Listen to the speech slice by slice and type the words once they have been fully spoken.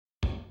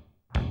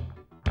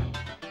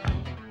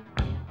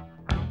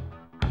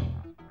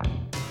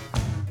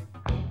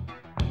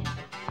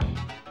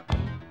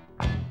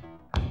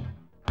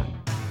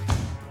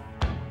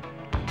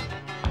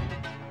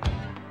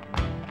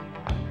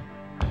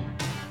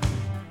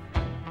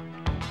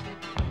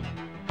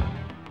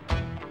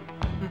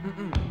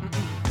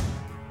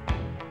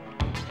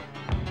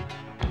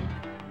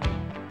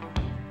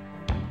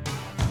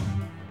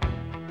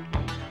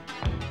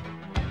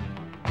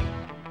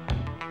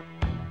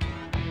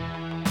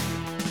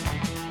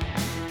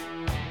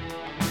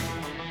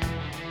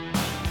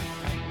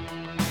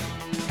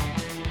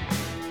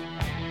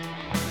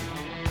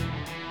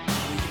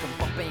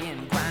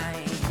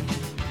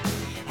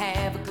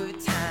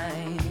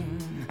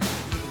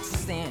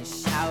and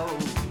shout.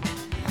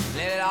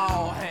 Let it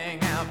all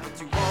hang out,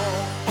 but you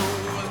won't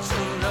fool the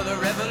children of the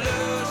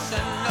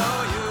revolution. No,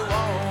 you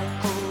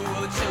won't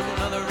fool the children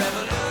of the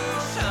revolution.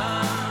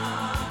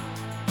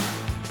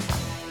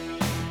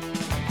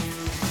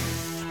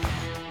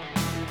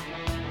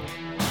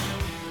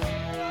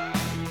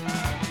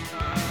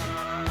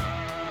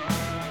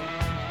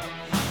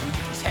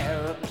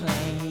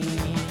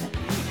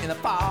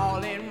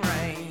 Falling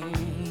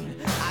rain.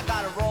 I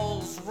got a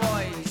Rolls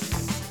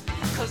Royce,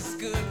 'cause it's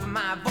good for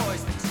my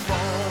voice. But you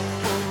won't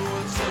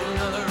fool the children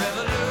of the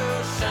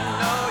revolution.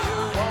 No, you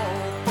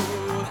won't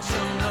fool the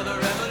children of the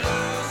revolution.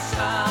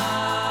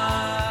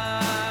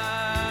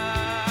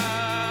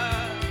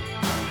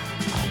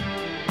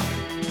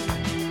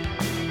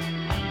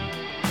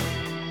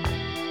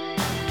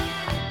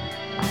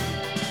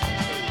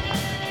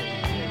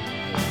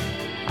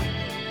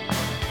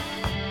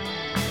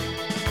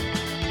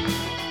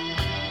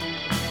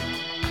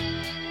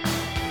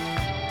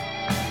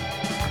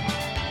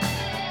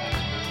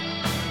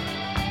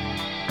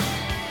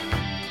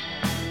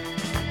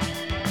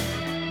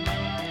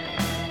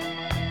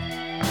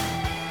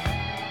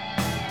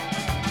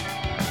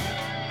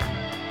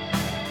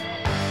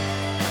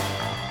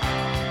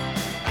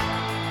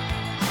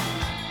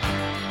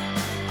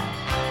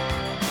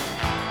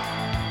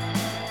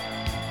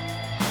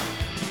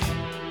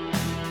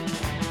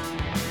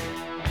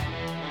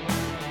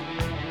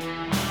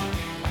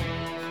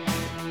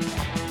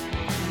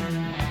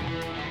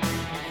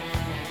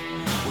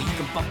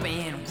 Bump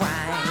and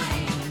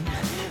grind,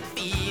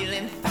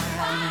 feeling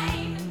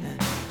fine.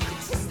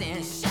 Twist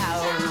and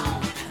shout,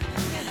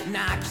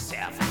 knock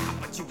yourself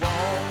out, but you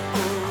won't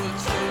fool the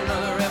children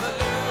of the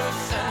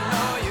revolution.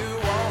 No, you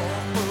won't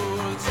fool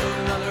the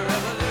children of the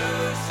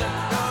revolution.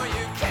 No,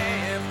 you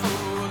can't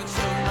fool the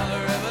children of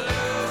the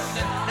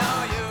revolution. No,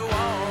 you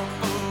won't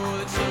fool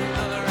the children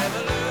of the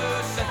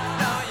revolution.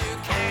 No, you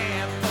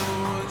can't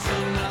fool the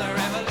children of the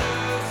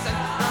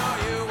revolution. No,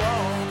 you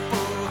won't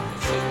fool the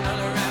children of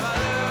the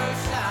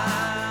revolution.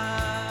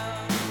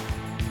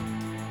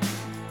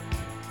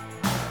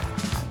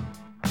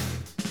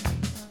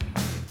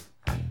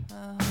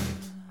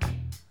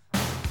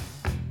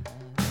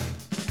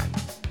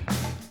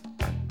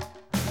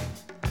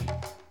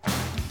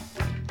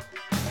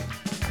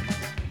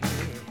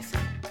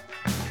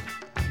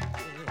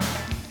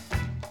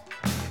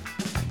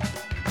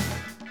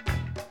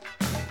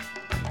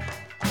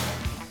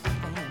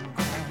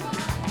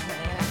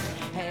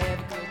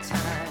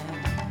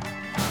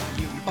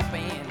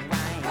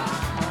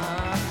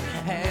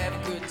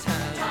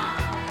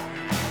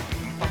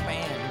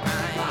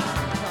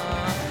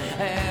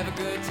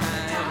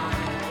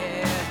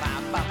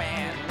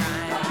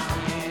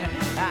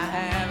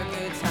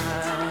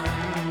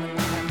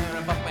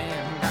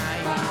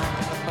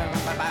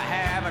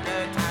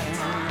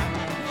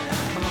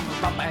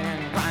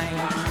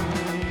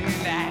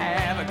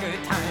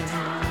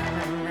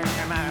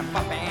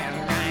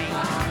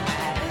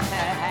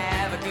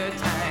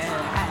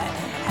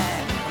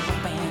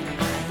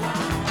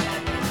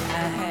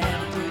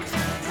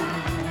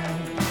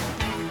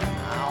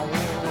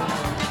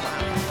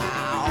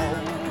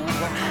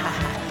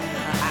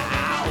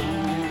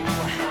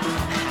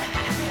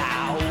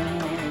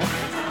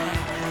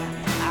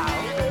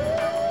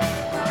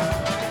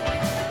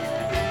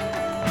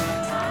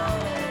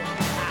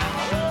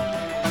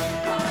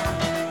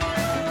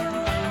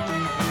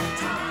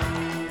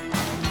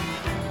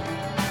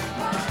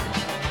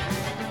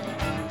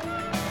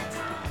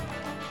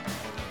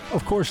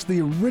 Of course,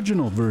 the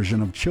original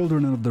version of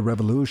Children of the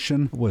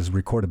Revolution was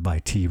recorded by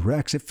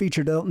T-Rex. It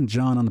featured Elton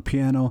John on the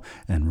piano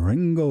and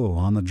Ringo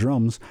on the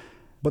drums.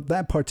 But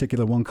that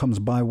particular one comes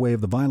by way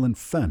of the violent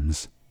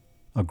Femmes.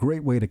 A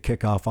great way to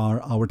kick off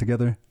our hour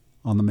together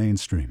on the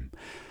mainstream.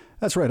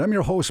 That's right, I'm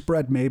your host,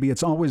 Brett Maybe.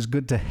 It's always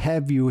good to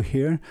have you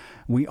here.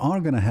 We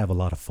are going to have a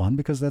lot of fun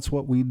because that's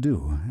what we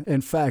do.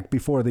 In fact,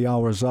 before the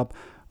hour's up,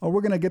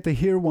 we're going to get to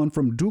hear one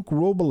from Duke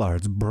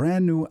Robillard's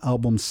brand new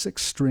album,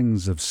 6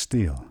 Strings of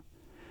Steel.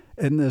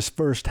 In this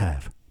first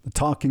half, the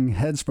Talking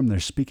Heads from their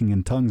Speaking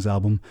in Tongues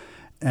album.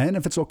 And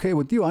if it's okay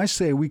with you, I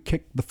say we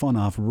kick the fun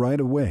off right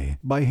away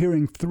by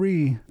hearing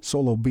 3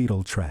 solo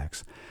Beatle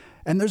tracks.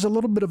 And there's a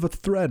little bit of a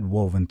thread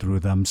woven through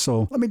them,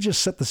 so let me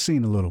just set the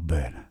scene a little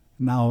bit.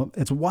 Now,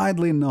 it's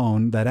widely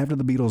known that after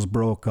the Beatles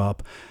broke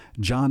up,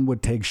 John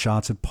would take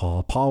shots at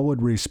Paul. Paul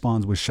would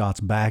respond with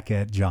shots back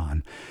at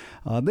John.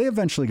 They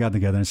eventually got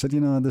together and said,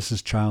 this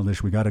is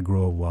childish. We got to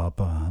grow up.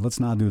 Let's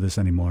not do this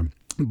anymore.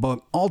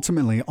 But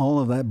ultimately, all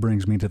of that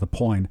brings me to the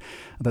point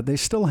that they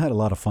still had a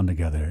lot of fun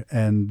together.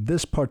 And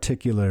this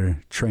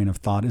particular train of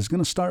thought is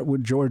going to start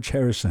with George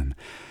Harrison.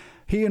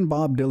 He and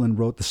Bob Dylan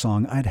wrote the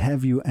song I'd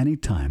Have You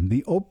Anytime,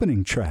 the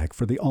opening track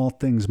for the All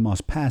Things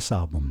Must Pass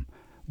album,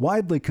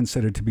 widely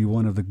considered to be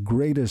one of the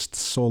greatest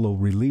solo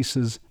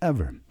releases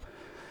ever.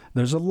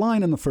 There's a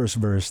line in the first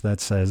verse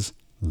that says,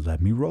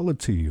 "Let me roll it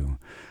to you."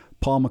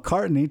 Paul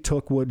McCartney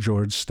took what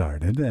George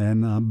started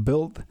and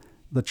built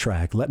the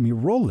track Let Me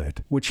Roll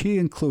It, which he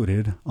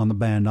included on the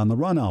Band on the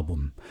Run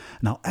album.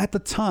 Now, at the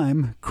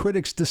time,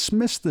 critics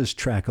dismissed this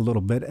track a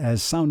little bit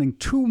as sounding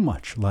too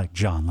much like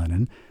John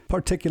Lennon,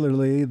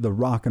 particularly the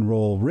rock and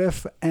roll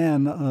riff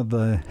and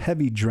the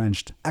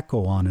heavy-drenched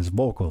echo on his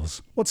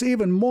vocals. What's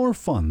even more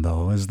fun,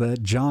 though, is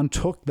that John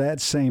took that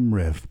same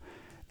riff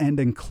and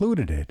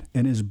included it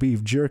in his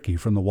Beef Jerky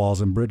from the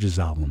Walls and Bridges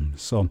album.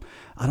 So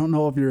I don't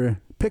know if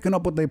you're picking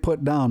up what they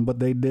put down, but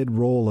they did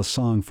roll a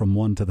song from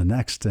one to the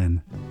next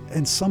and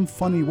in some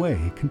funny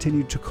way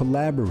continued to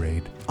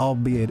collaborate,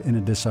 albeit in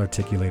a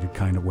disarticulated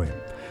kind of way.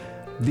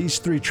 These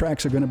three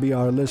tracks are going to be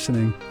our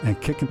listening,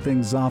 and kicking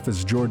things off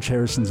is George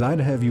Harrison's I'd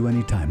Have You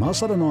Anytime.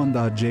 Outside of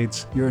On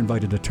Jades, you're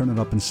invited to turn it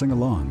up and sing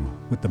along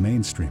with the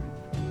mainstream.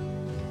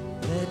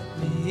 Let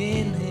me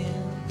in here.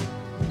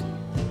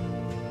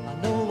 I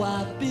know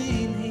I've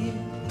been here.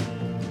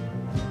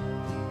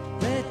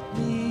 Let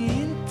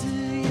me into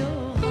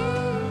your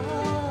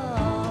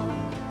heart.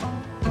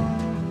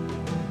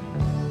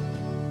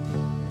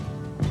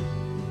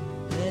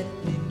 Let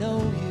me know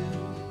you.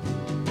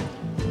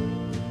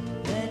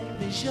 Let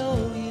me show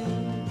you.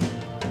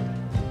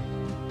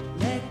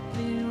 Let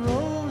me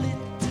roll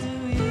it to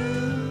you.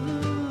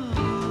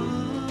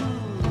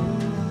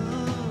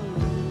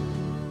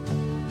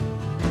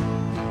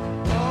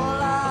 All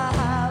I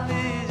have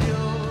is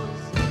yours.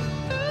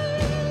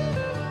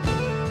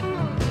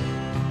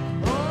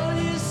 All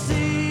you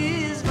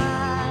see is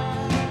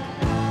mine,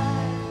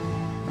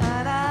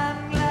 and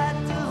I'm glad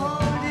to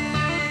hold you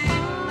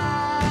in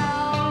my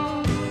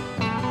arms.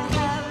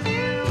 Have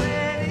you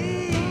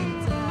anytime?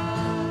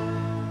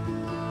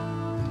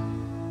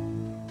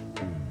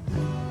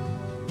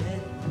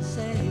 Let me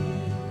say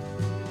it.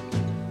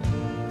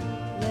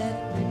 Let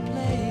me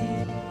play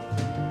it.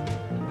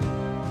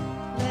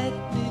 Let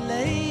me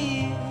lay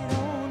it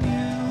on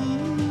you.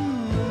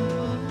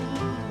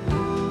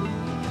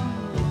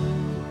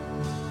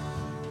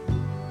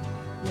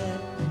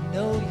 Let me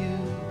know you.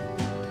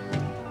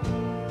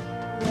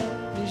 Let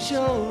me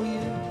show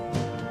you.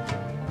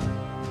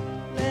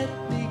 Let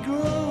me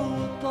grow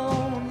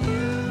upon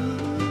you.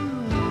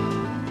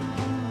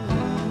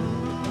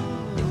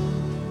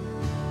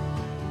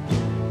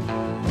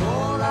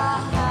 All I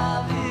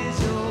have is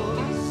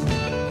yours.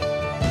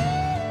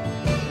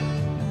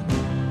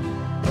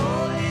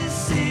 All you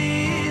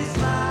see is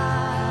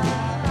mine,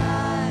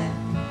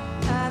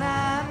 and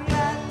I'm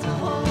glad to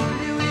hold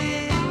you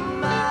in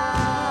my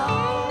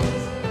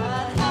arms.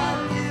 I'd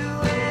have you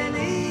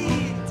anytime.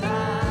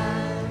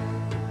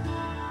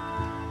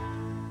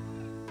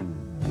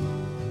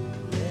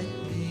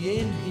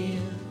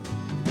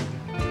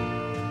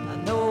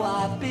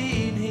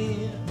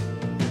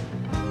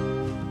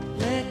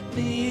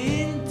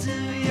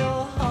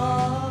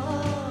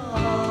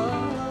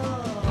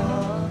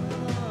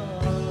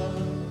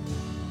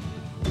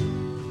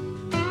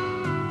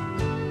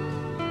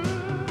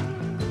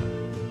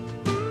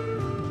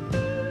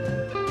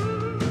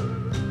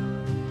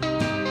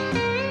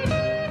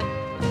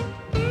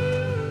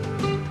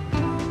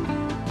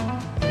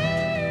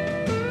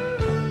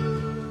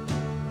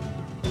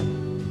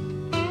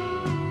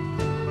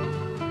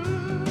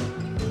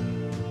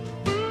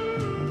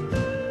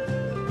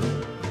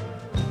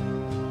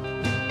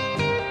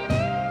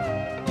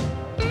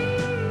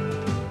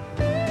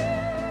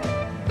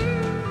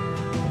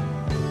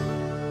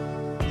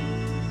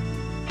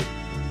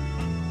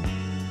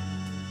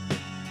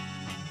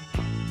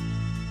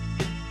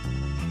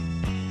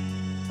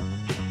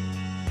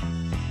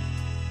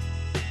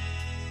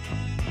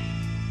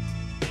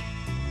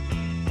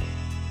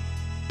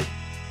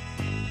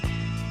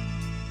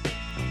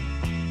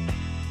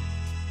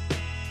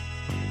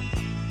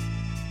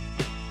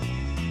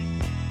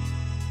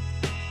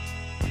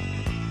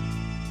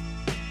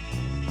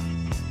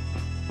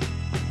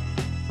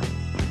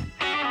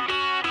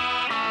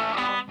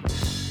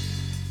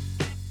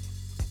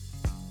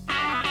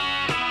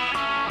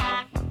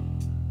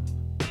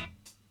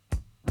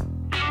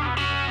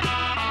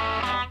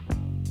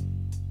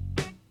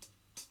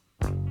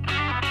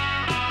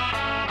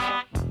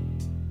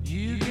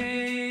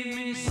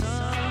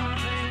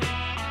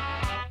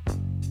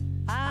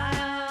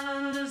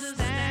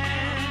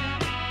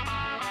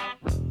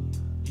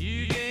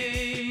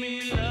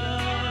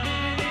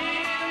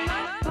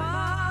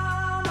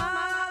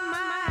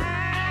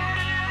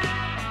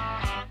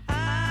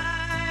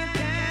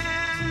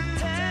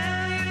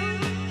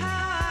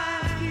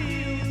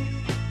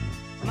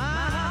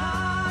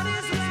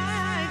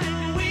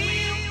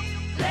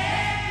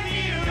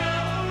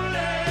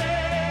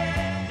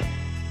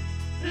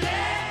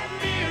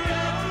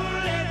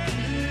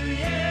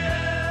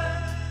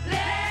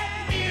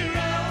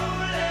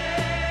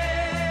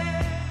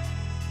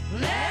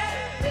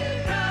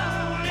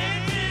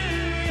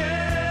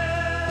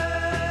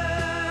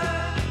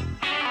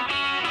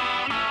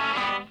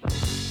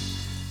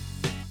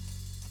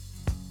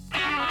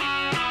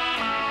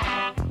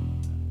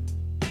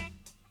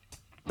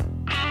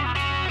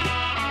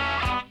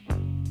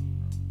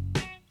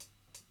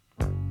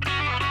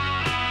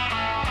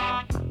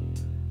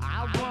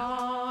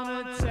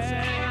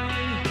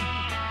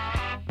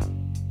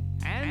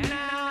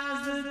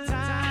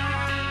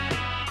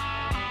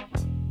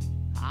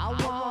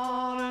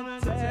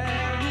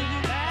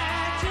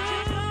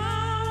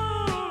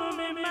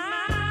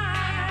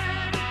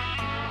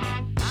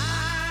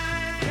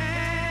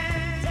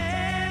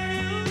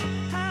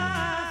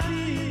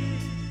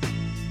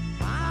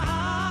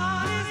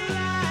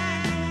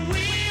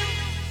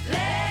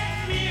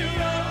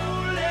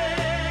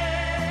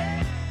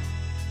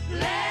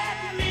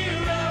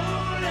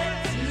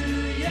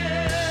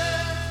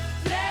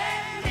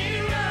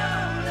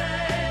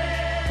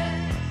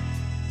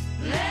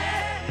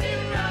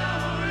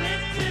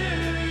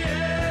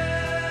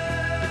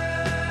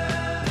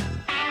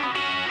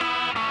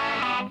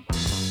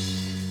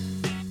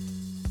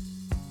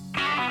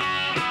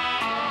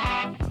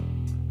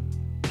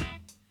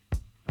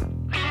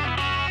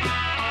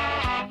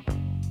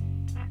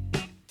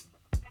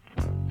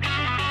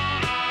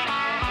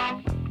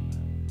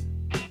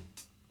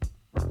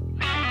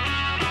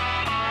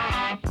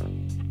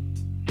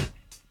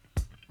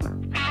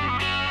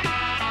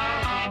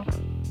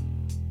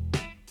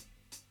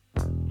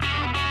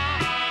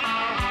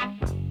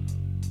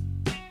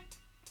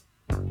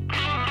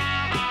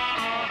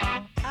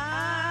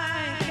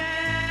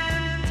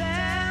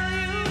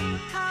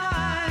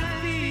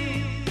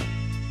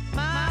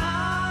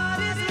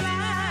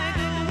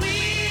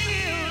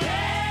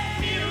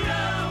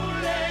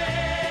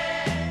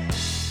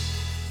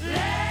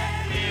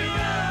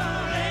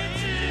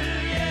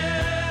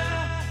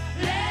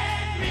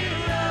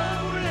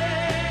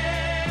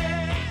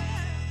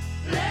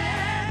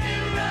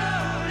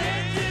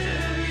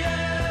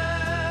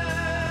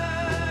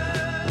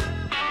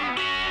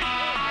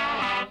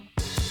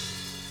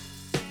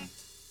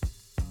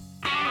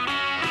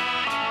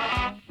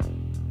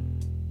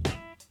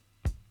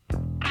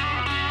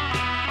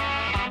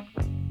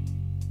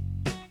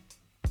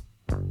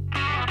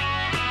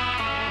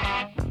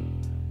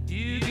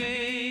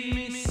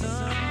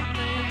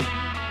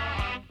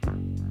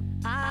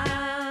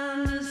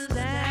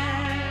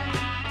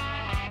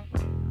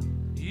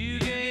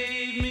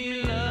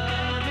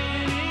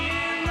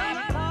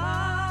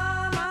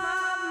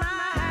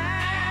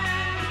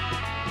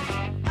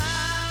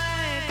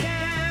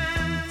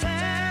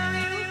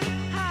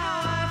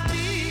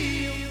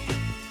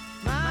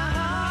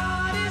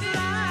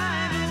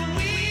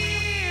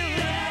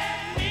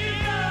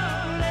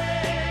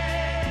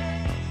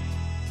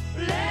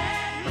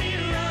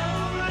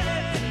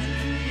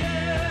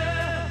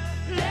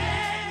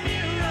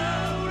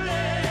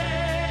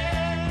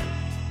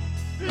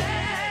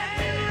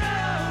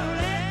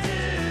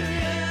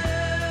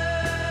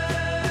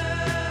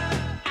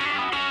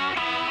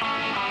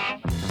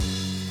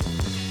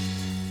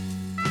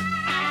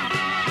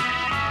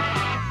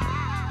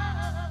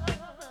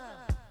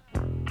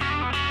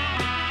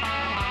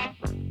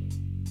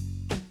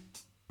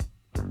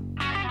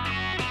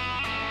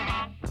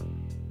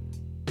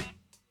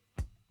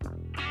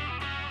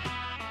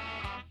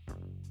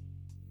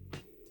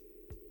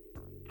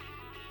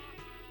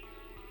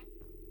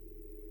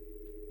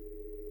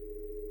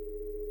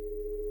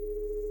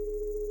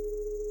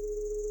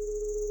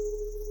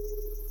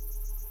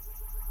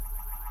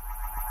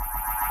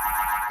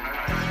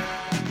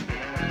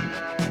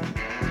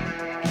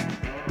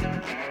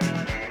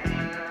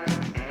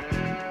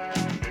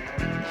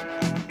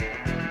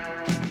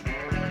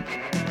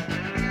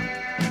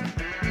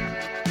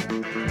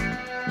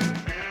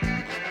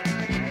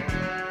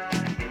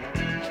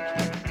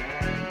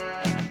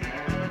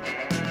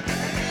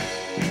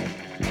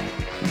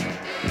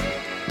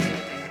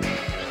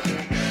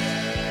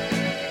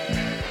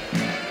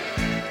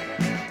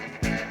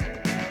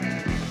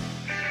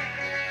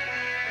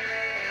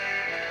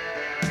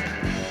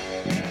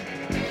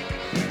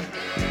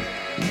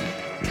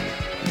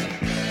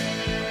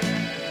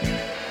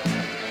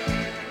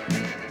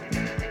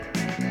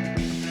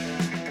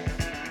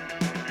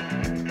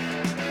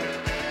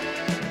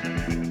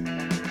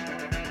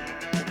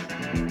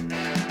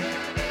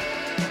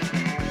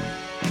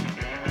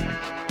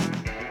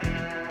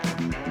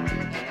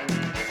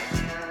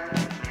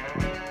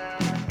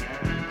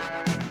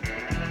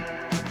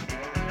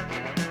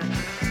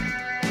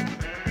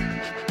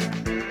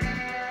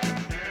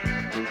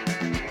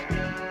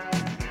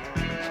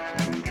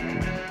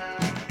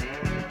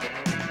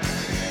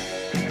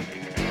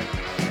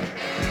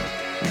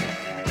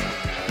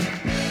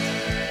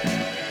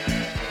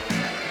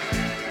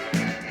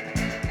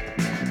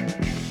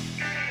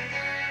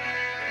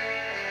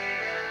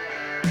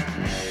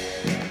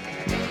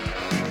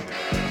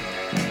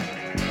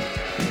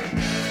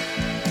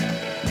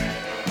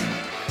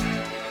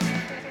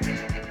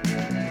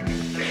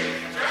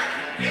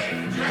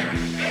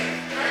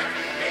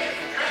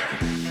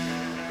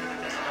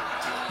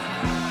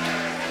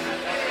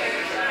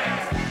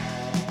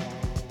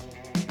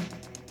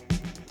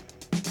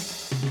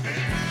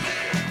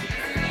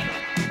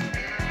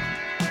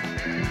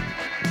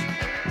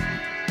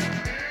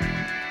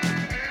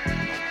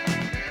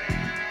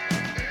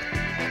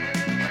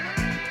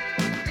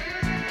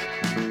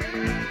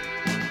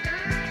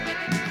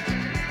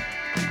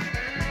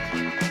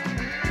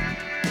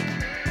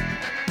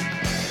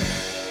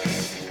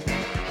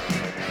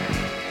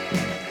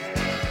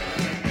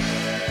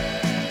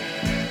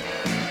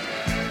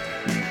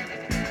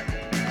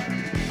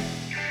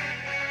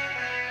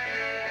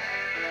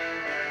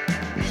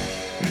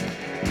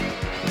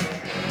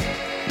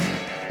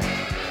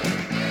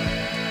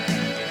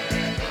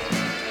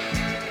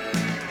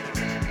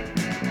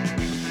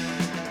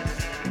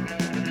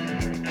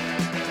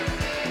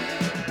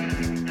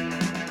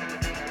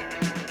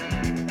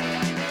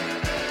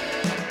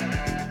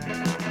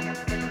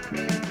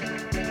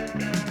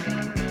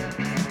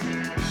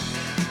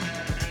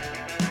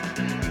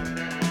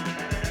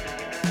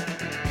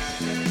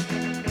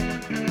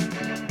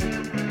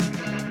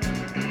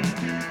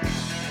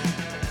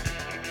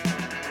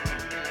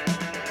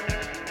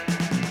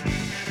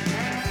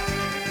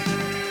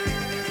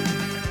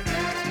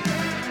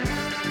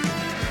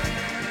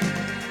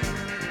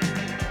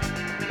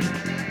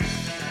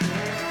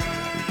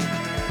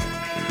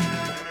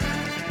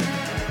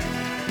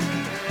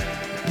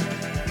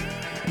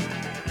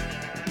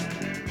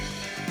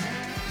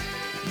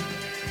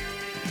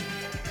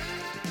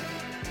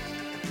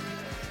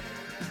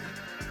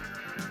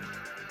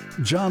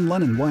 John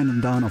Lennon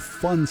winding down a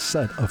fun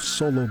set of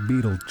solo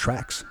Beatle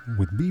tracks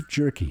with Beef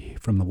Jerky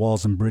from the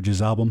Walls and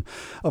Bridges album.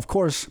 Of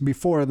course,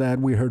 before that,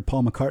 we heard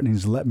Paul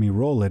McCartney's Let Me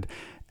Roll It,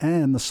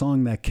 and the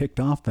song that kicked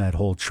off that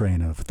whole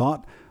train of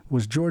thought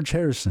was George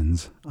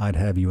Harrison's I'd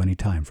Have You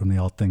Anytime from the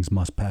All Things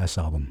Must Pass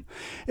album.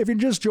 If you're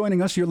just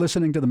joining us, you're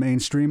listening to The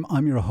Mainstream.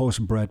 I'm your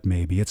host, Brett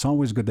Maybe. It's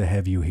always good to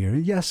have you here.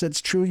 Yes,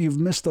 it's true you've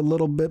missed a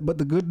little bit, but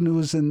the good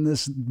news in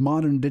this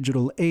modern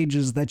digital age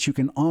is that you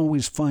can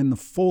always find the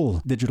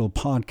full digital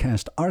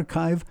podcast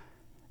archive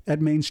at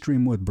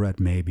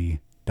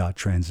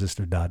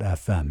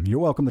mainstreamwithbrettmaybe.transistor.fm. You're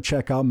welcome to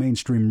check out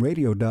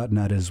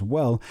mainstreamradio.net as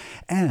well,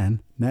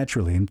 and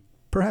naturally, and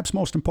perhaps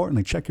most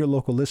importantly, check your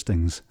local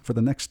listings for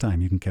the next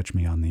time you can catch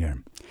me on the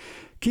air.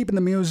 Keeping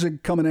the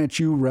music coming at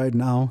you right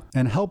now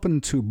and helping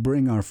to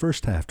bring our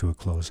first half to a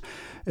close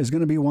is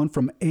going to be one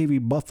from Avie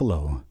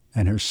Buffalo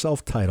and her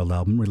self-titled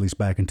album released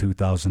back in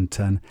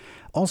 2010.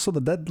 Also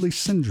The Deadly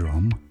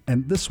Syndrome,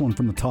 and this one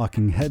from the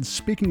Talking Heads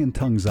Speaking in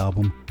Tongues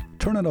album,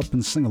 Turn It Up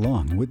and Sing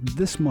Along with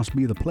This Must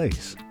Be the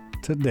Place,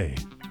 today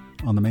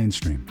on The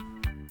Mainstream.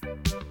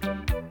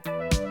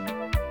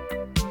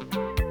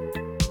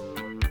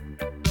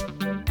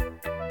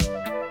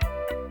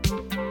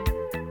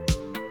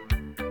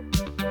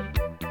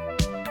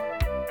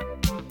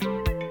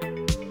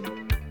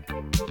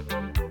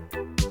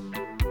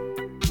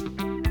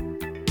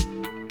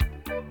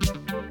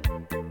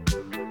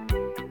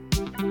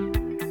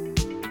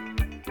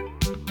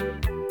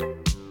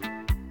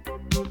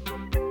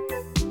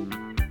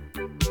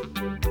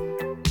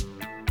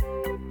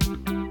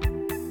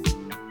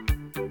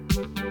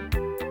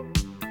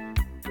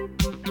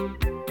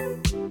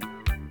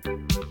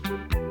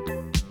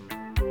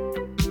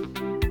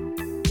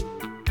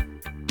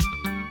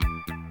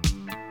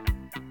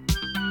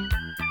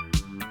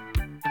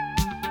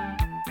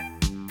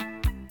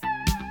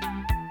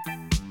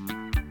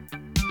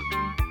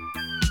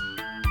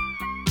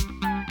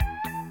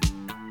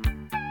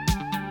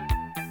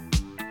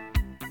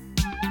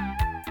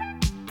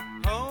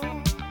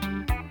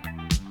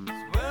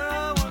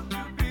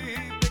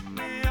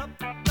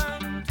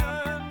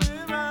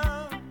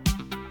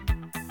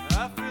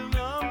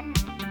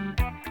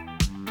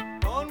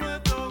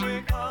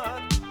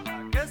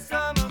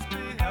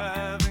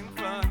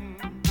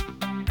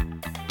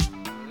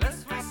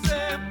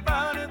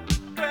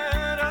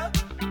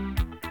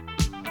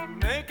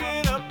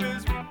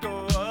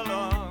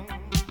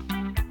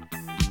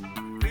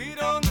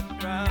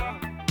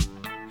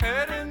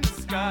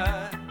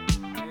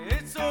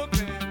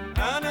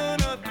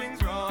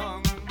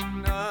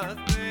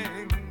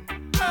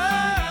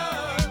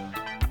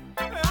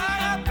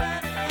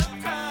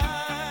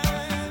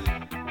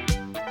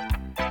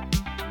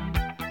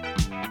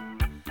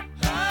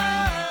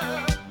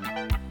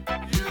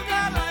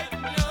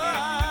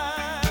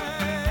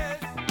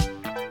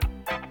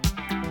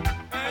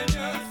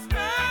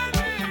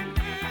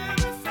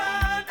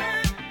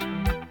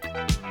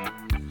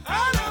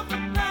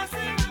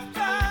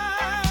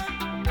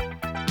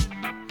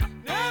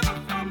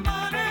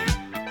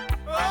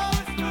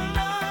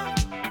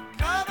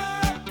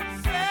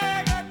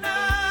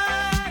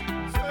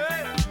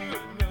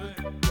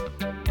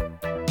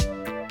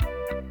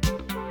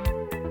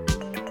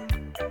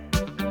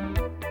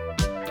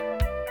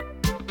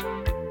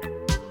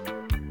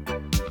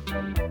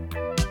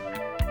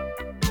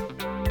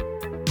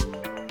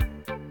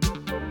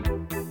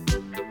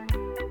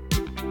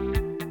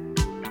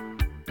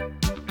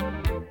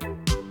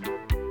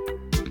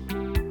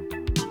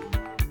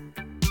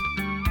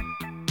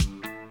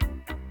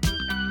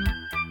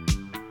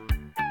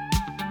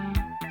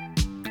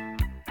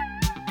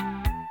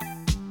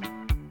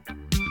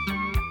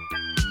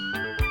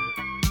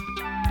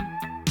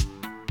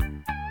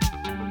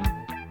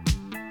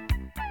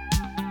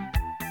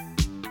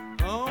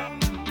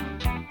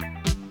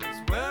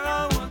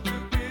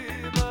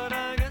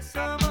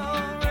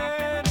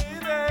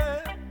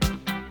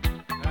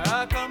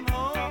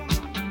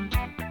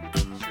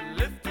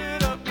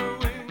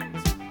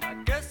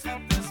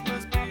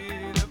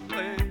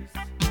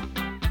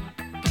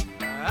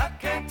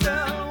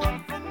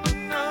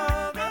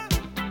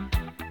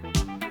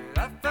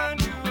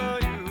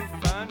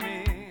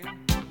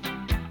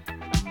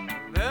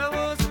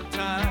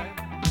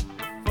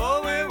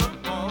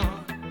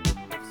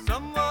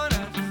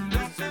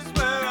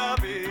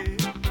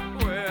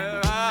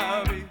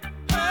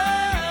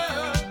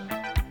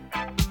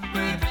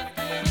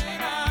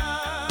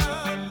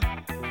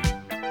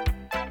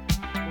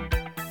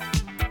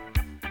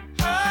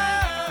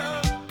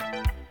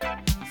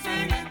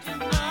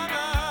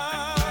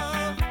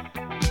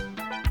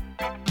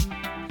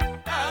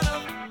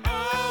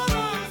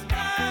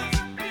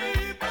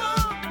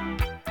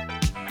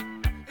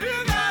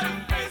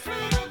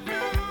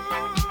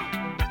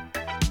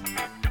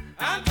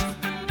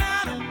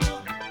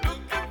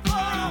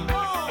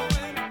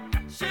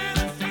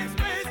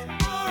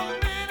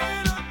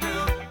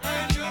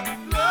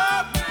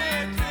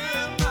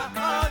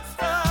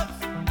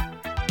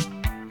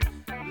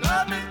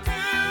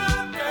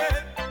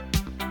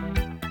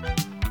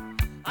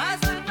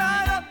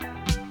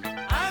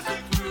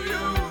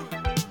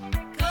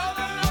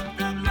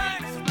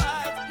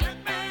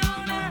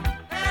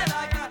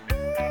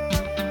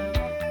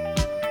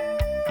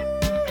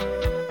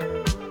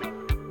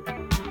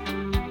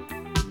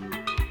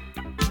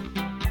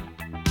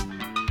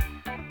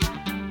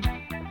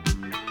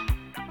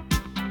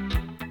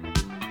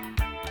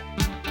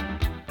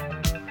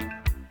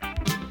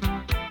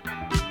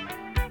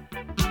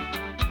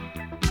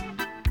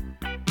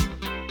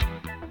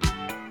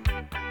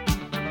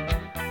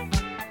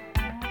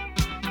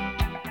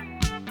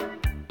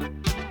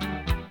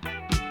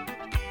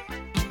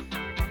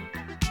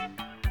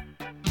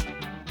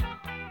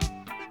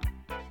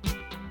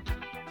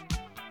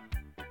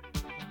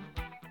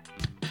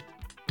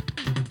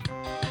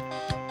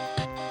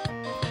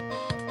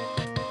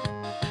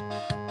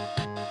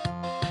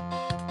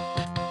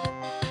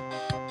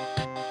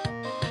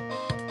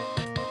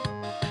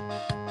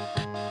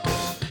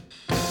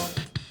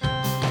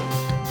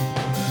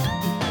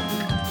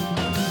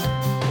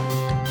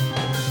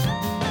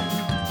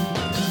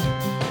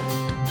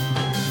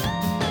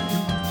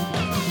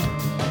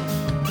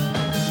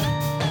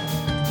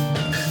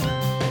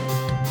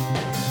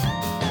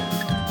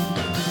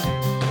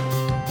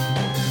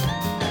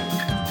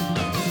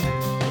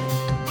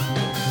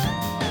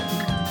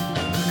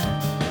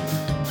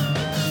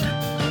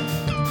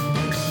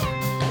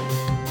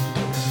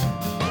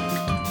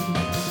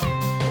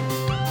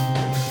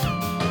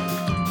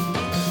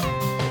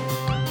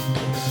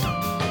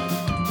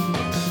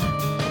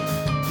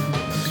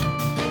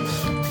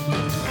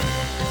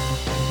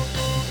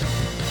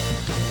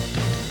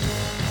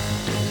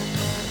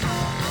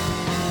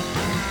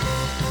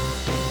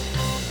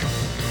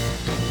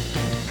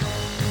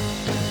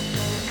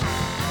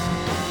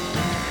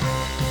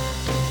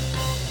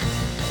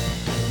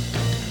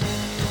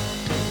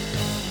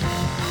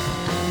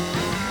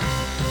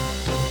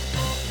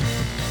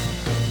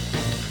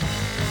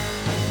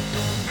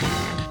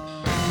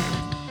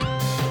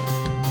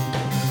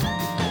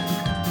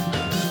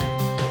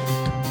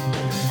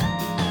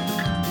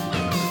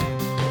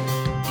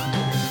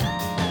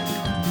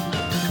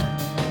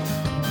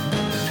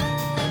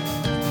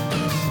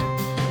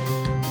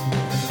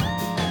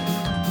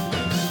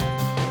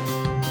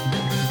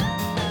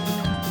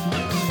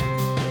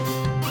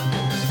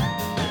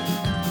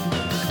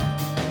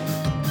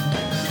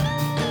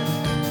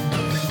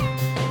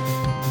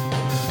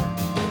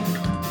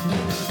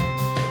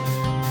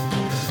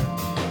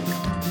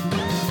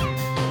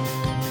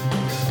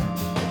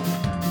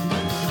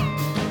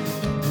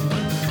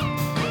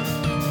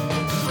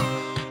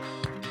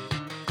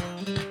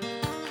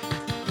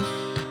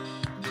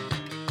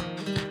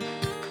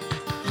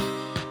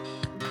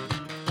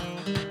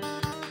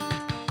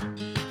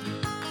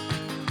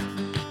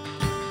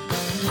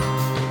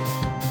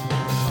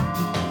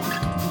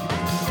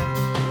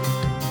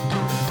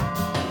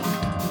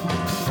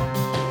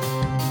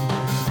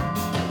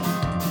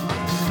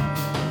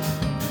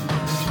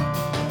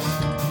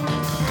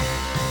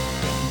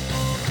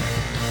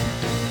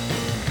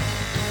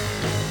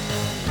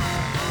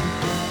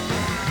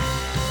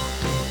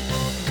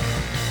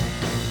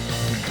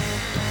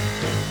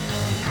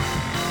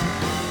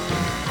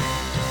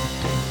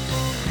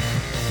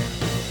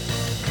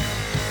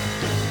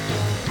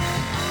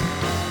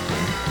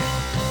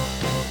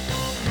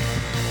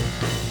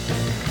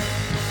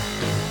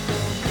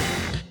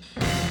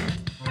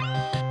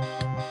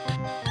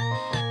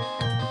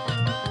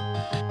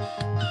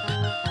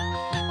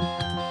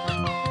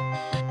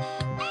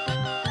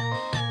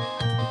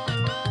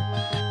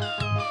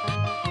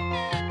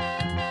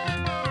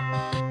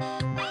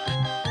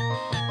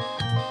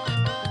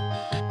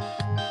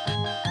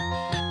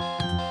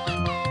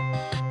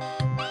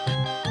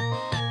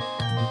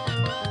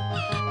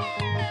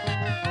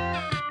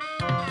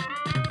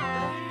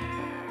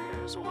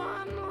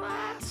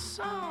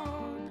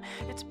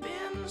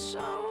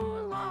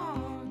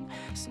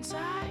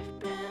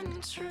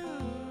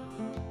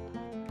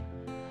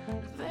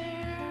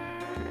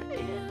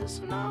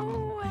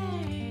 no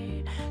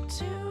way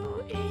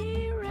to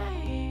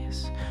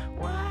erase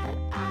what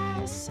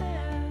I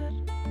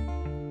said.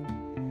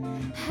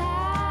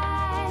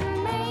 I'd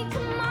make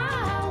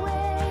my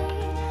way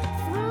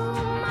through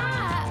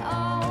my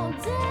old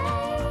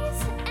days,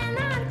 and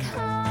I'd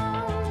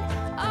come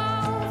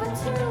over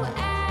to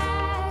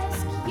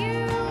ask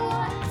you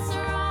what's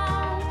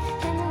wrong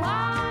and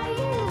why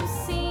you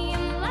seem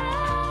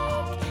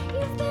like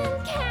you've been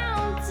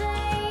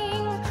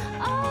counting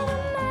all the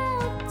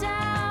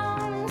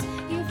meltdowns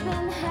you've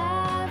been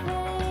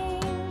having.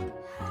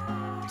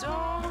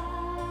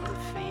 Don't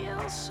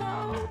feel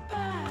so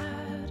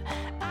bad.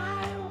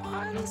 I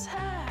once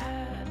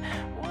had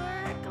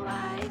work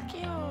like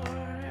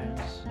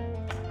yours.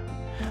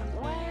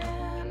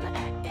 When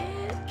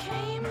it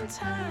came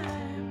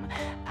time,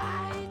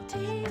 I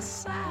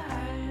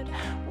decide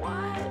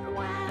what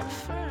went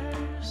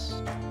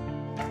first.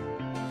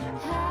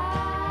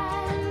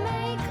 I'd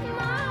make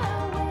my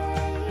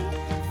way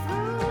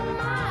through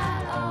my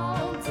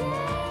old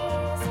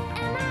days,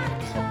 and I'd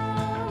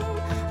come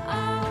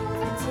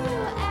over to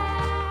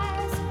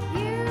ask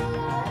you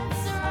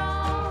what's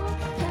wrong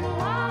and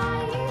why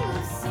you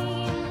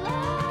seem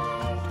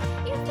like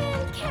you've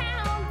been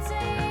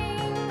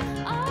counting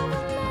all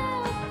the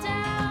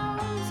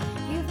meltdowns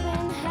you've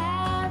been having.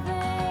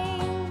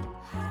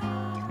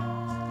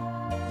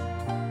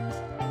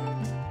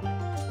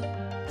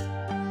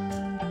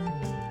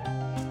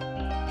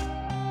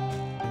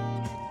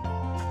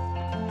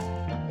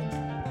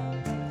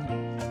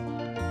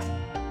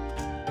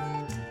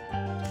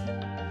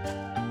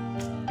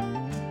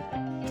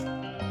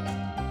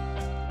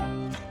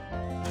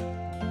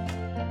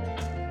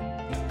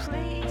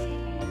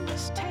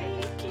 Please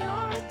take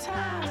your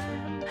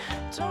time.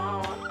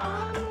 Don't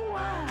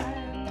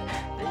unwind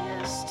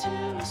this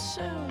too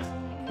soon.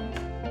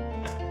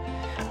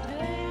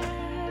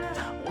 There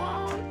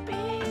won't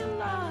be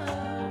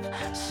love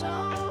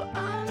so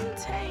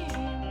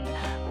untamed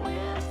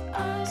with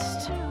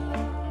us two.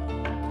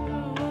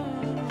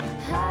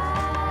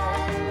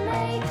 I'd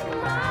make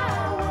my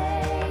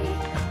way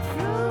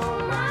through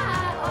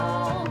my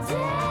old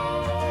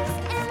days,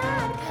 and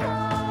I'd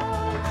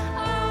come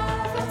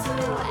over to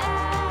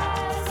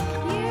ask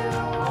you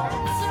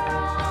what's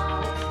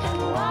wrong and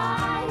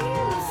why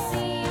you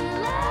seem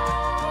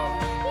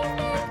like you've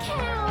been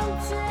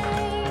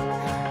counting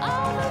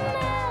all the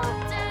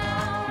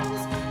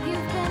meltdowns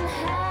you've been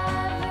having.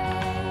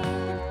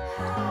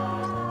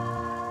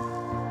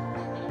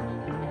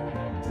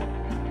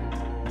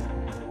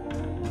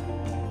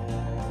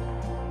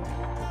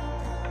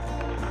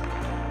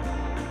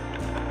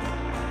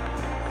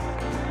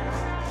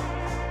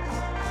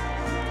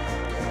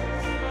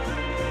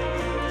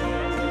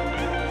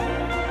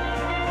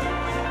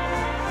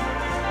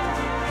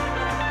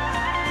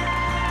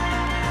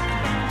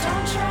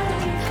 Don't try to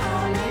be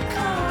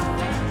comical.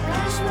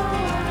 There's no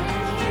one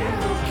in here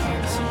who can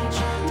teach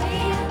me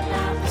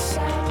about the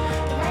set.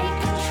 They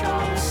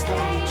control the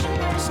stage, and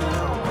there's no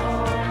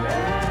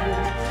order.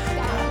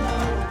 Got no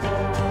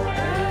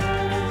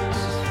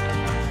borders.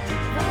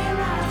 They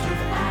laugh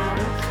without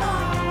a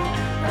call.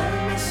 The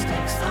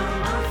mistakes are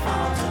my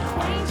fault.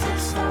 Acquainted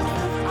stuff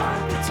with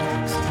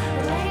architects.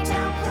 Lay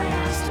down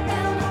plans to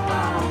build a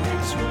wall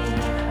between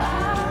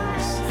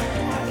us.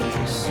 Have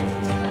you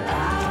seen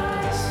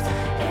us?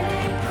 It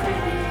ain't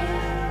pretty.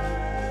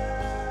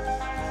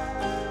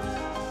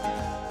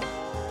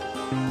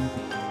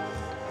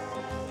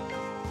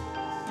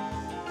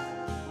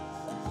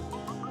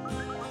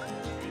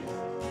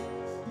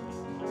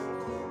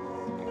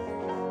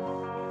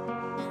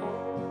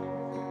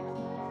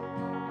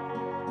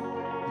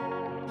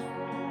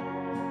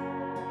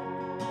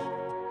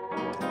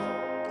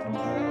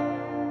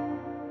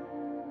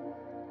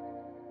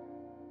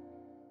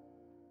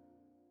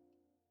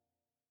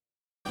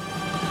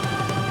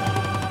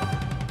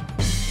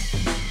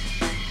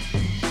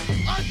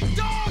 A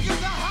dog in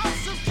the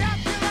house of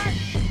Capulet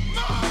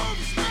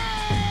moves me!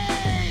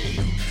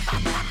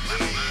 Come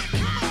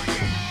on,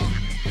 y'all!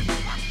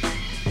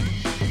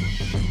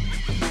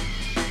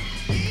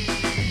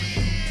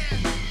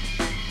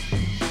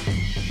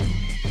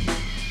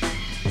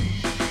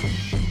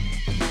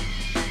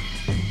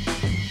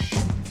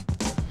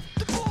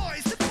 The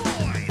boys, the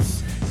boys!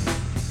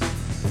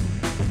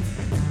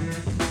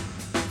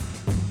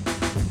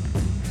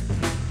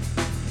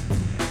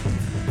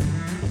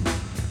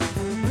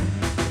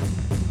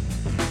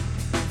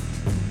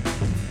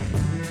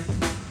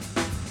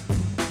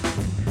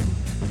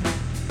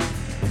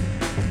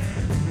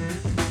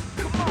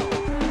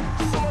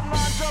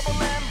 Swordline double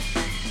M.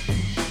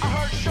 I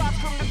heard shots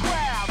from the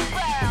crowd.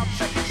 Bow,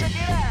 check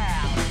it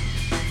out.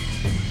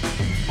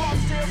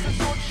 Foxtails and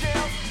sword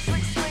shells,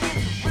 slick slinging,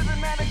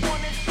 rhythmatic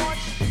 1-inch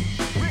punch.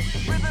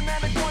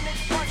 Rhythmatic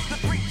 1-inch punch, the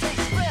 3-take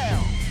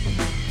spell.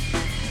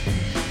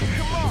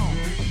 Come on.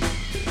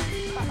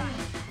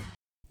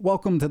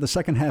 Welcome to the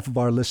second half of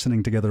our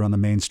listening together on the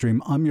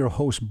mainstream. I'm your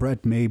host,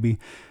 Brett Maybe.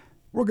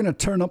 We're going to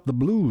turn up the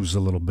blues a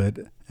little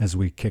bit as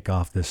we kick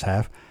off this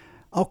half.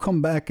 I'll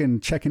come back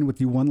and check in with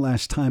you one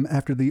last time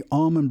after the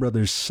Allman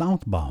Brothers'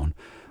 Southbound.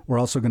 We're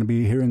also going to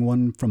be hearing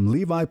one from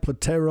Levi,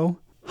 Platero,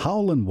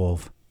 Howlin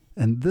Wolf,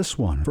 and this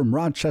one from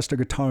Rochester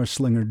guitar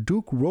slinger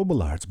Duke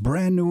Robillard's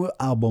brand new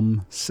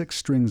album, Six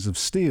Strings of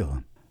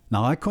Steel.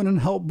 Now, I couldn't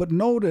help but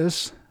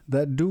notice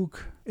that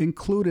Duke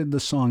included the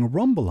song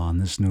Rumble on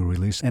this new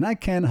release, and I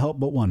can't help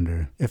but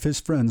wonder if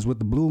his friends with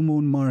the Blue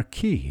Moon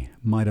Marquee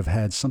might have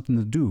had something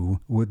to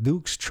do with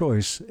Duke's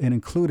choice in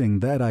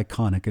including that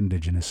iconic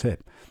indigenous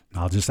hit.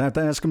 I'll just have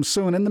to ask him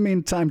soon. In the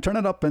meantime, turn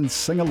it up and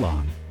sing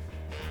along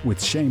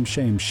with Shame,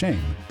 Shame,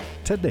 Shame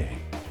today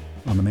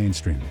on the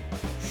mainstream.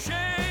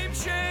 Shame,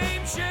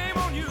 shame, shame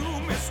on you,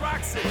 Miss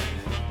Roxy.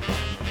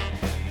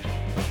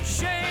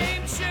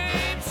 Shame,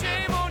 shame,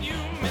 shame on you,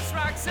 Miss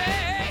Roxy.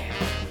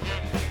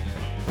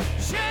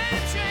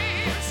 Shame,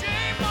 shame,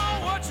 shame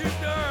on what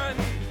you've done.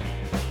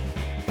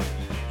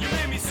 You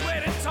made me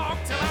sweat and talk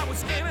till I was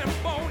skin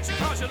and bones. You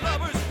caused your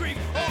lover's grief.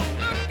 Oh,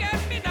 look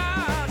at me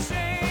now.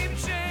 Shame,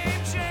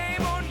 shame,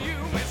 shame on you,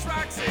 Miss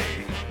Roxy.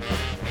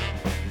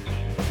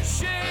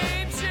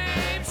 Shame,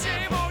 shame,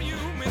 shame on you,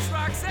 Miss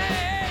Roxy.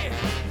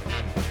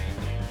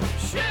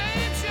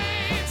 Shame,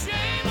 shame,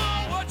 shame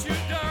on what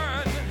you've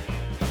done.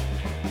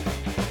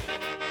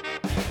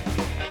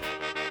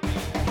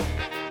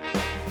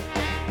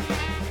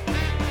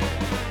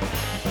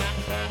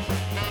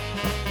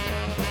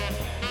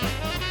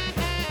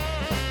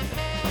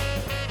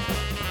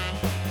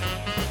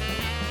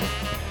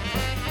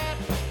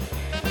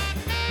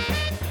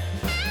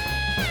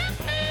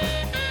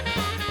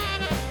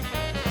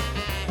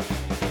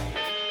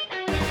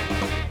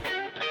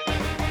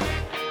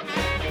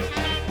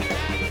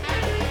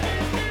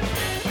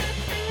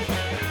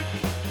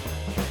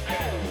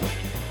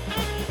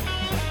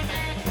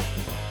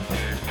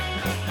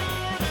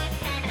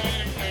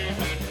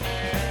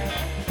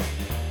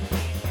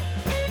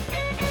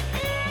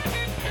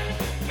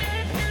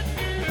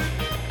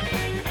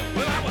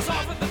 Well, I was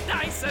off at the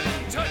dice, I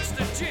didn't touch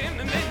the gin,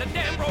 and then the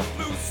damn broke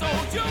loose, so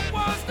you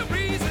was the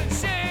reason.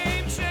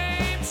 Shame,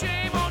 shame,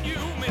 shame on you,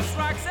 Miss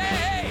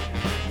Roxy.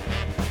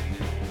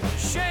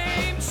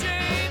 Shame,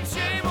 shame,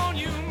 shame on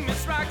you,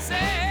 Miss Roxy.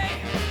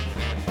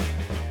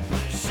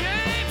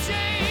 Shame,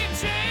 shame,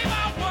 shame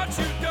on what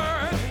you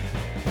done.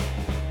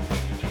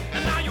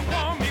 And now you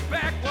want me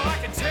back, well I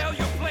can tell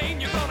you plain,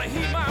 you're gonna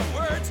heed my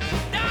words.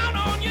 Down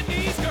on your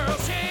knees, girl.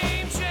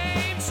 Shame,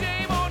 shame,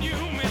 shame on you,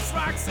 Miss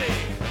Roxy.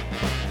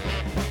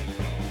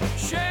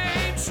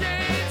 Shame,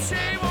 shame,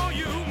 shame on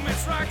you,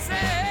 Miss Roxy.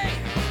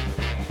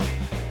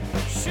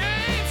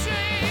 Shame,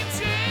 shame,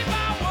 shame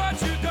on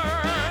what you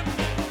done.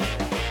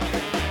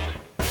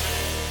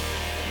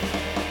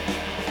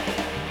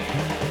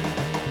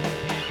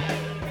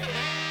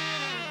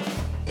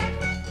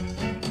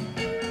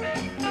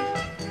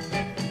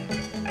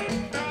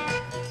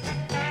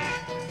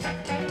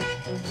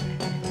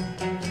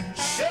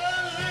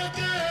 Sure look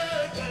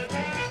good, but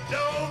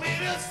don't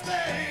mean a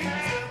thing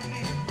to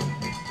me.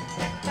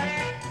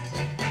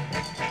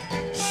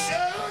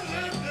 Sure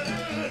look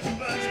good,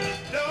 but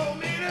don't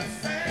mean a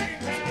thing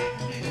to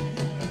me.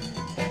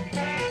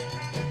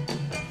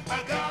 I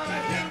got a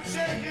hip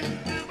shaking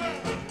river,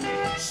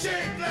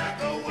 shake like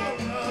a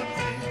walnut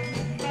tree.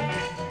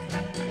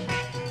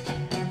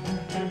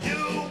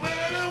 You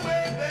went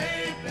away,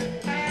 baby.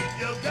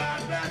 You got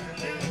back a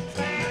little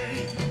too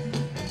late.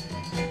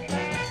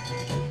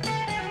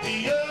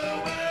 You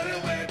went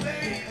away,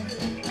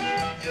 baby.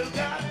 You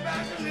got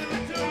back a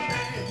little too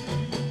late.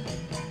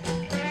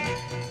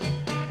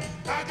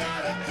 I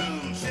got a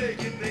cool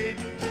shaking,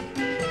 baby.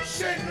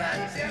 Shake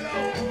like jello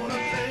on a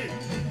plate.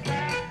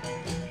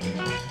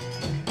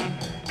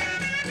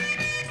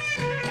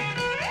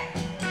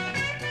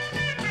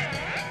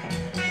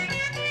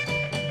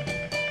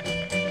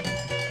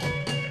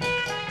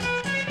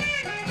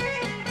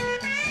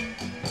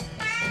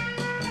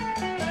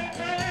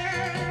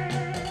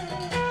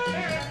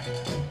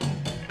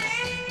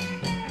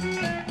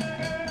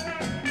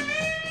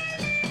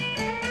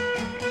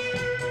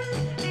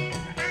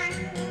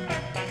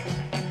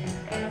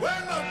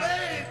 When my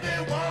baby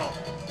walk,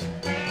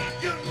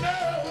 you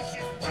know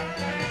she's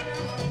fine.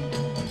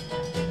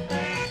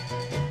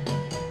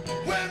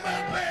 When my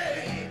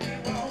baby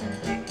walk,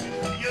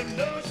 you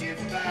know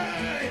she's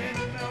fine.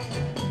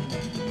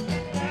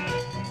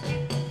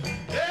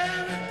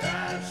 Every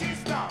time she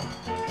stops,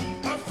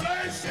 her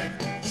flesh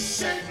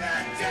shake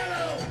like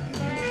jello.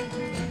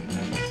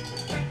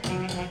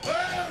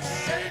 Well,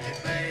 shake it,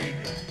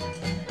 baby,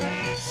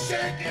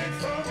 shake it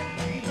for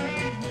me.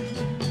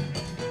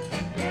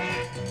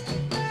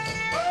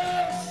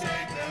 Oh,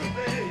 shake it,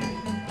 baby,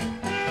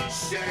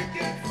 shake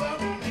it for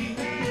me.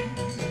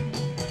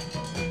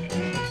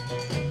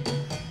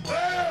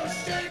 Oh,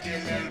 shake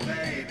it, little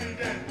baby,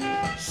 then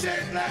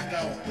shake like a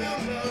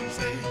willow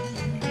tree.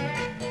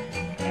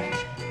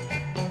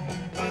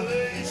 Oh,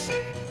 they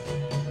shake.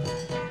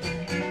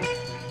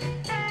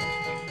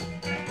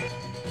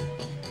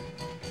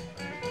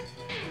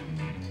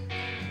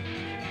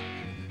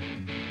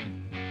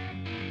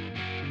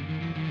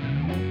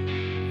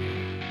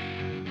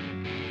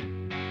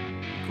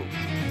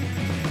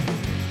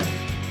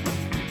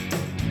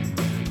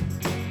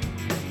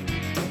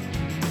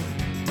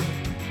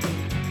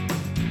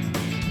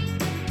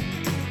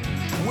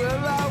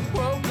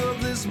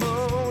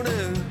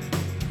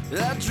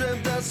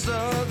 dreamt I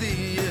saw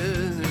the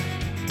end.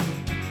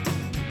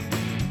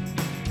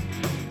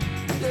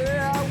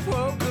 Yeah, I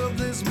woke up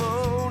this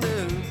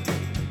morning,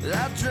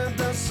 I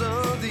dreamt I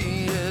saw the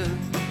end.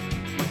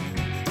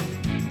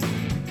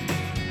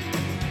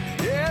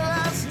 Yeah,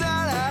 last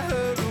night I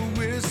heard a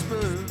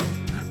whisper,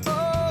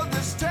 oh,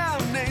 this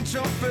town ain't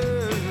your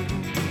friend.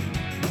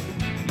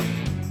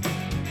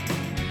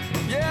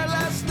 Yeah,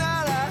 last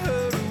night I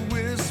heard a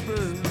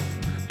whisper,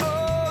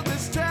 oh,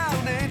 this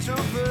town ain't your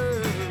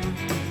friend.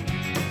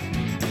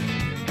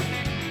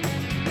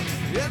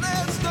 Yeah,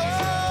 there's no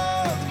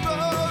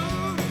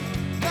road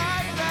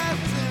like that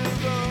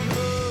Timber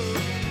Road.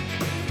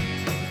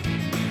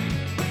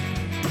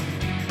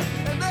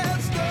 And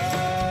there's no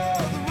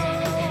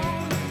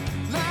road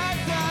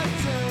like that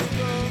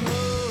Timber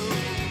Road.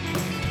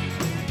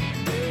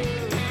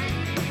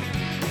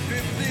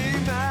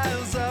 50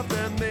 miles off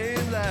that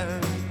main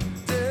line,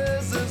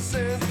 desert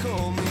sands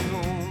call me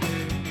home.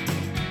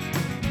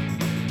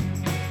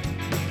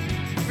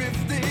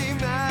 50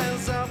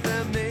 miles off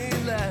that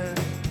main line,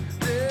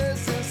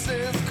 desert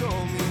sands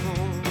call me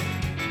home.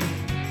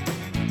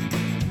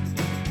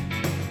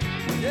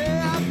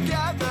 Yeah, I've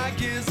got my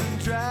gears in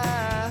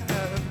drive,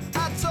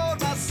 I told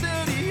my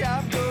city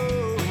I'm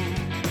going.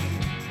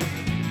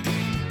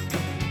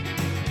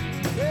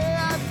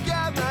 Yeah, I've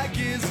got my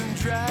gears in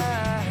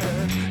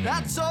drive,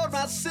 I told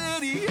my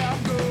city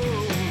I'm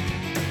going.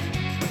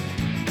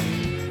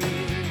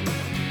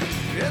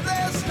 Yeah,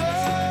 there's no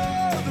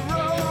other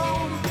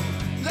road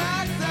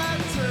like that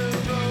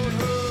Turbo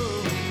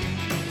Road.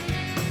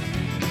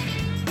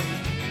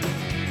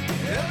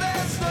 Yeah,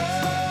 there's no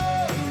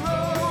other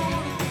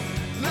road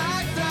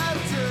like that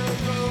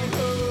Turbo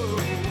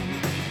Road.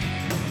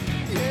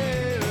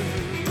 Yeah,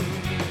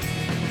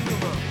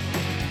 come on.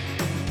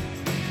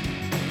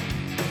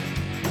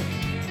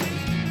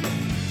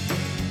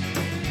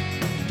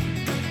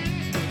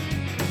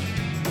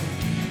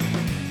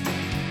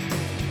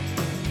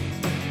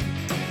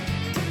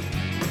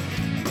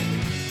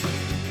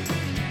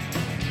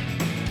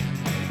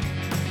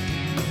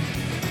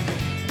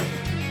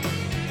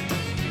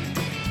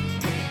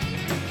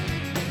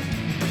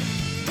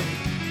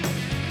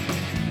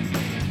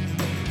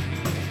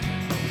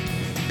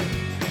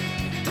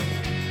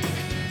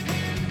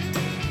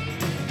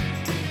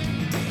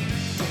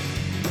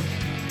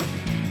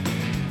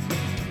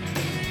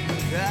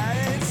 I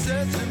ain't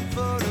searching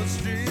for no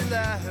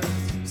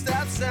streetlights,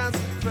 stop signs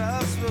and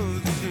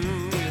crossroads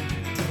soon.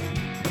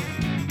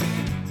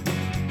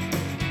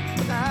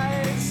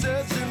 I ain't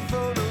searching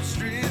for no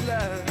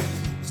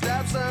streetlights,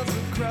 stop signs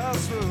and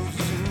crossroads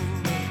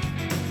soon.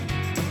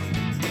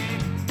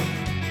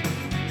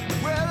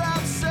 Well,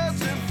 I'm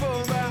searching for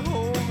my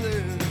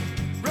homeland,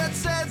 red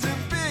sands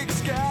and big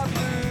sky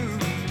blue.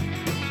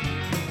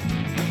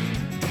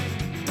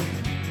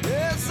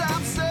 Yes,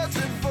 I'm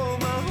searching for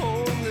my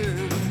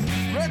homeland,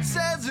 red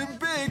sands and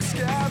big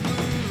sky blue.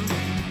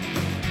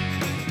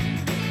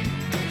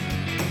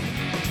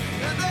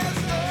 And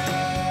there's no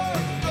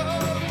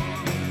road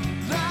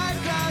like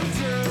that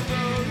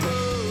Turbo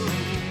Road.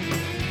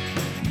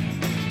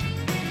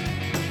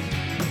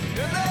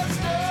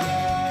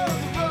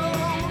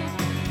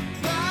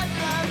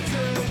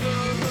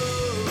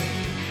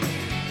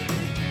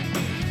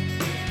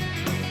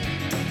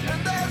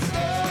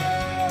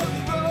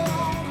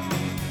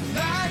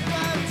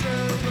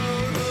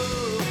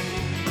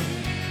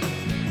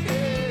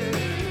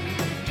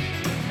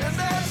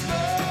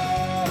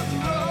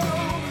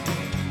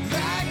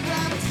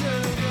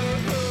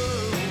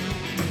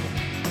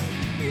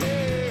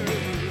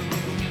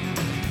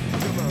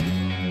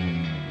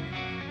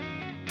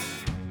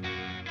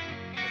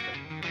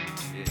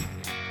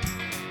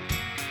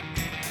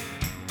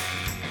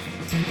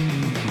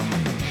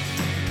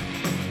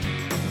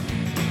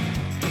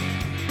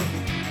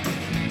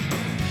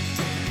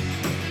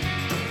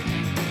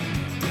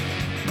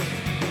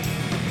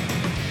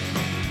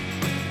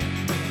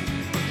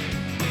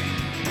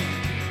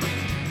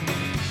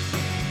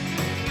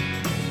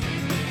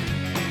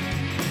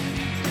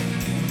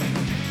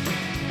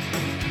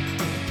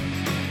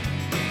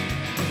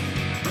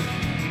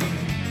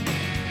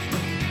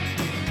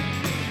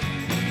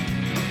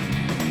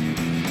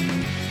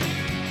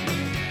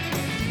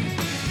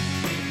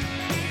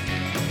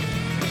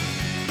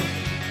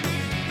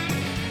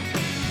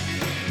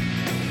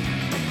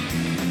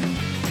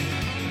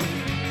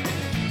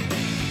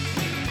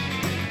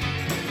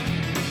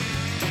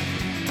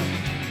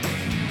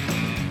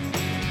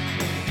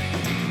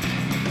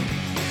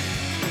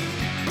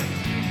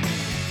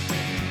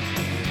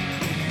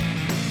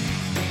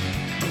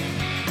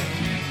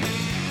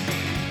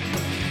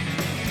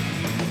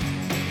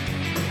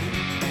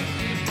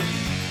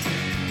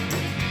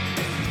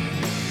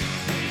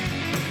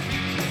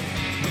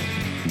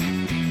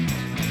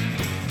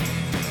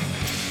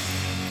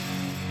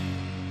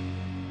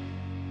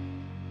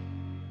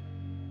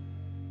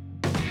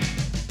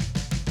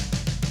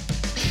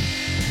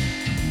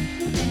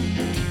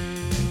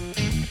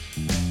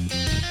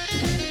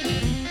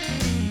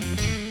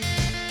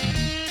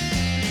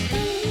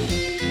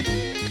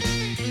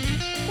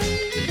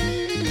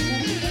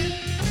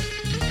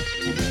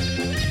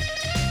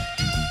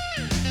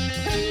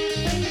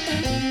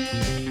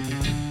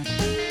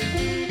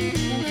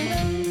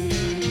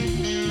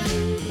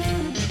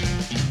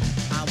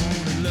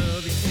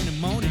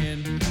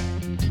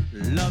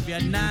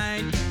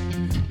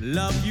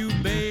 Love you,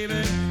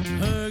 baby.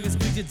 Hug and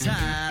squeeze you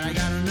tight. I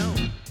gotta know.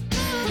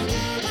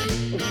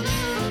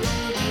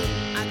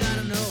 I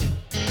gotta know.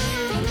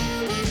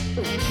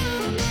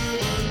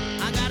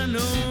 I gotta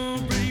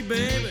know, pretty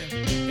baby.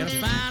 Gotta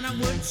find out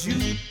what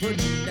you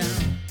putting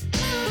down.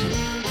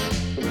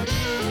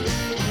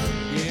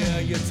 Yeah,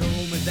 you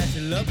told me that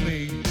you love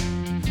me.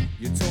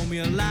 You told me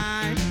a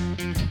lie.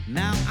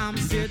 Now I'm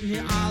sitting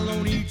here all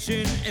alone each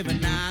and every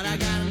night. I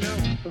gotta know.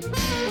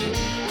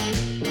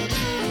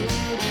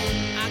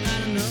 I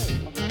gotta know.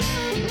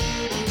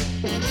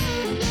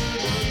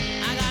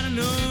 I gotta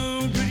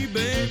know, pretty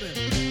baby.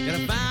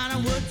 Gotta find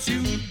out what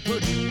you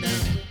putting down.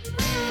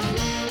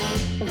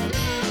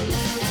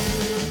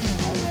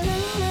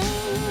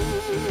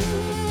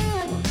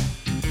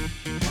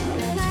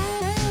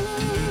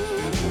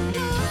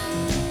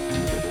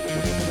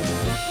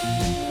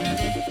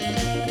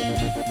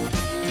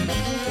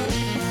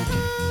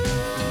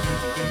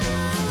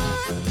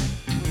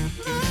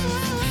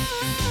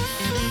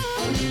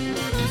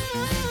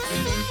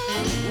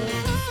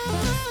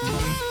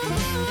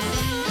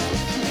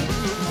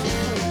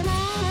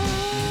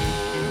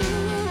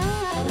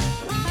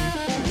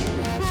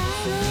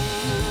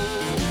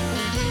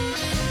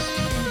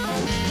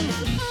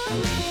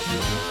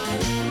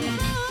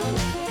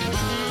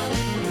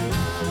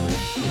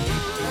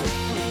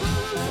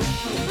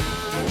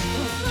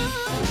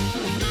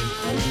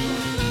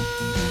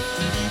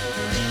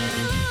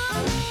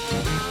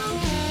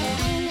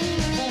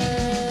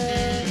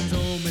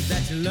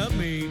 Love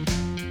me,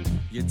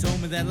 you told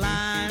me that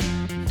line.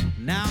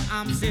 Now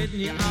I'm sitting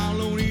here all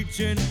alone each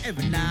and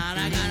every night.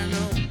 I gotta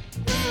know.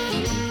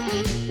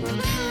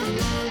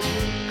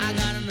 I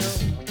gotta know.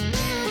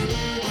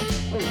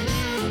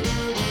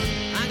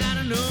 I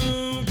gotta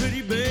know,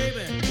 pretty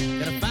baby.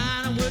 Gotta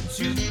find out what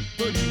you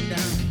putting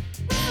down.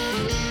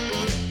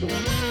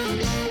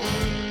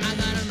 I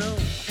gotta know.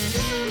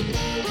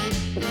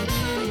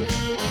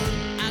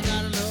 I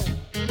gotta know.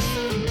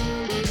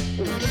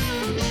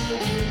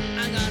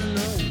 I gotta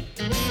know.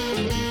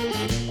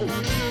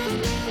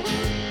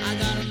 I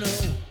gotta know.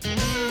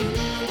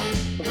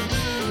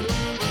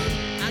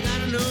 I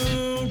gotta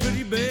know,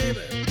 pretty baby.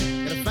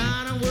 Gotta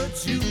find out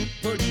what you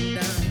putting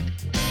down.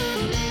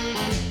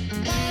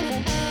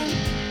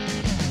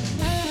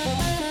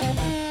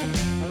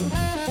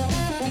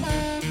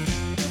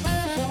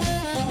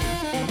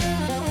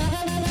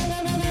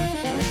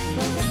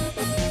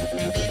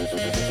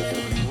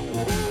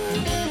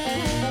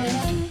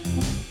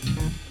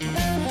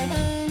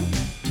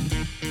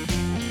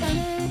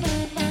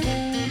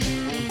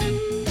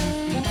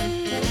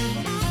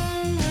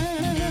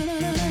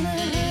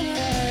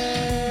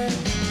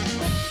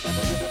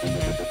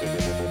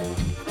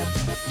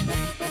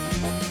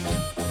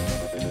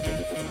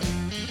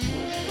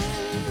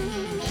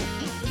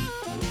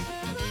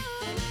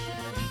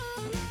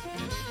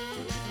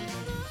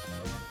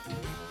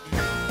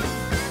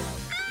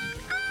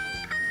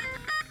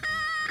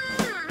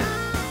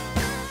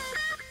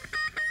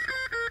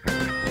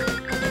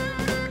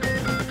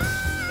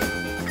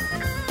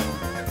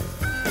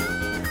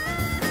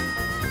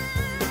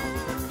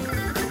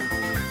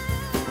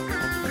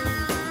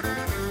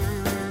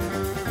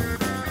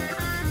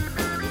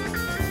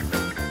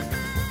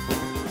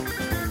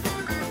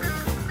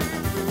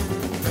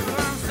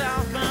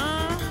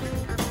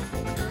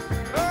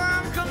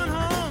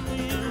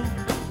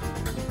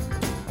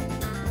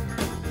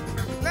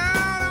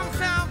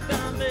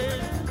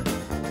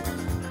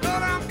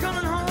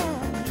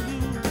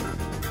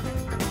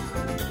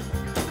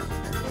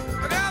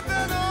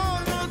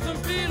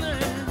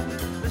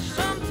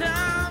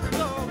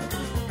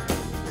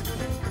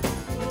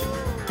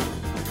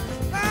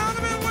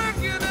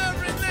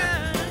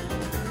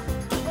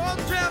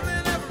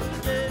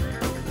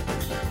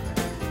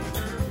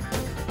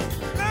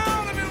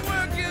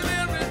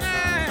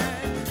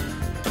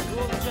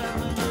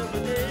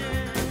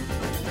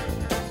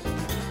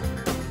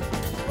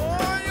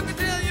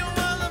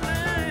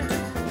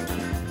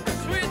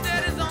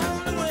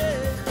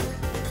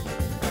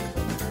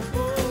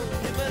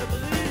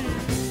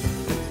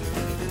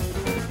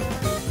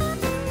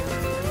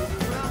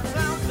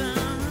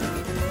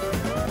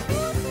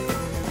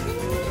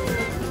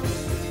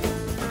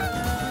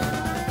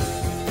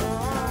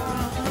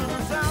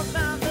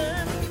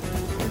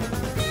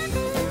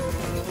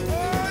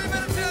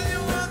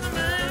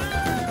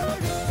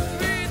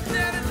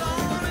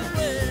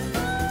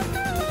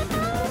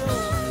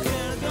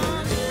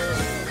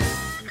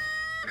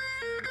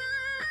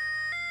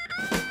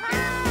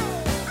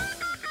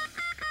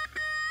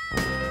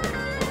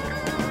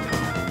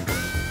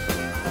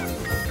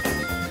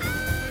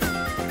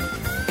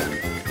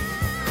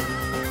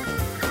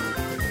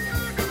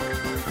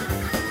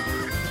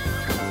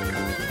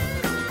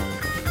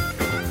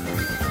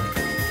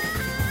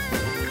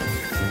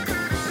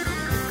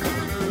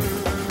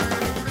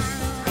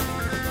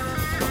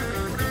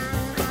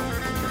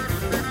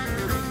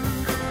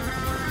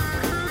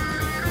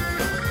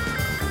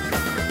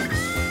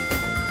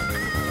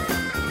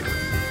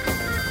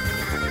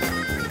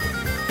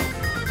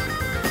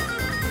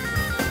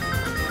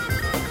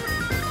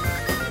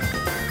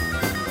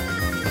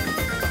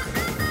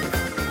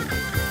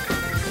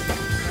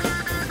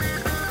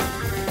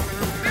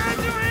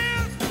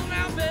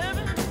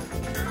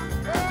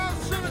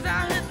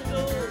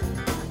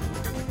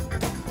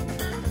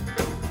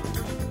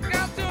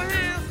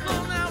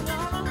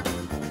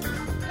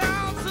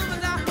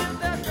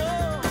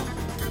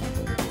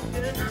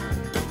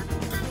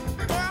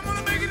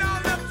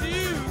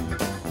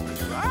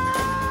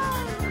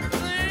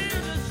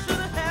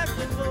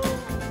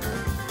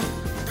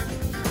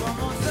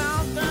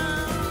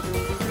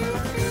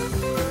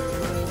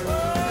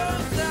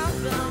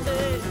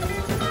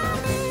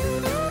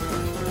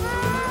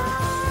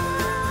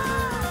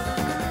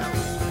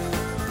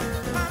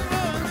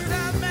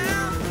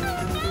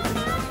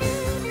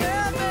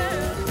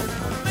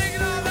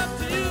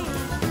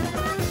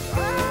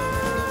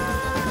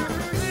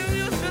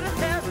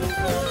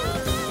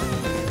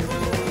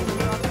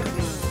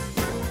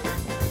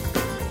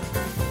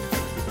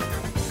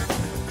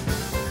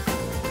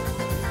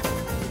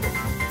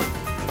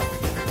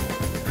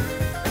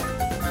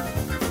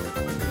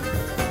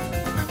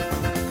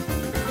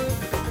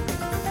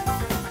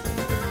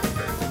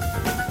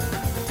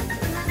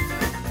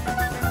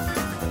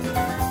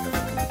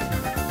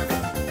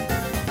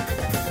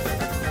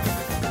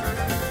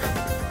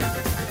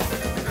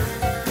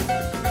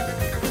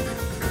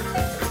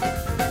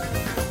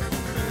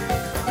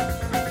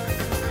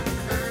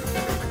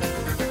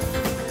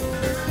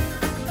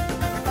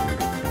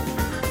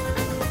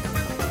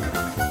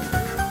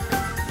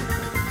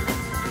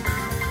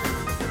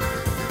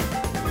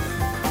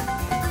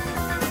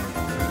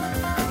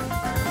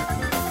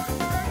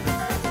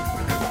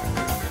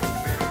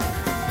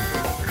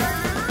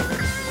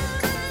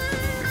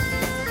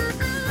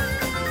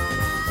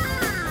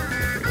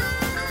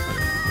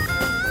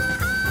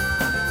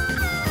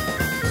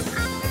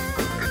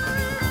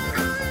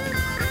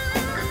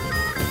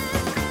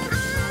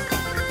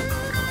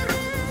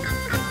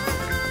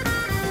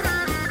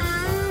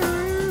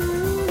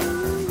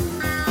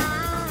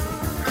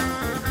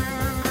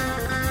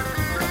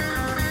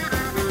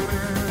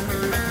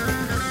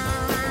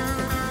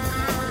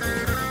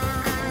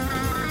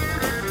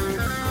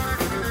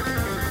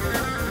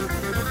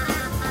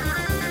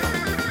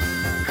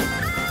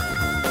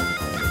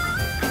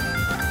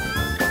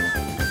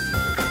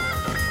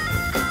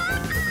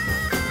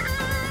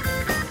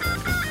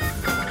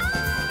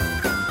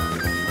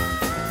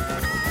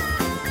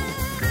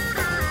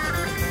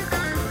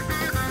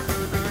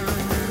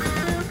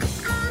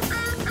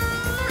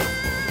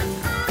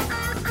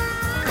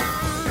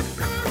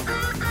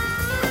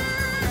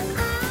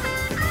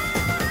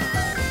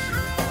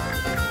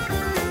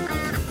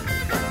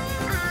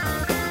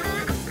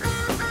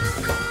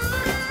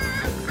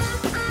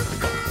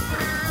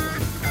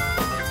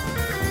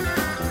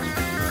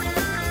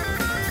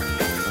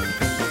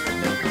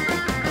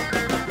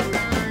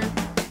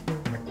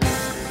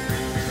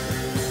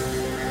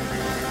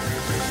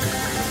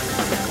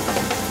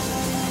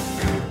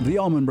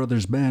 Allman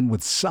Brothers Band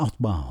with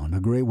Southbound, a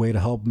great way to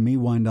help me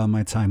wind down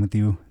my time with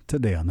you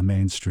today on the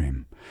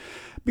mainstream.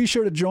 Be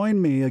sure to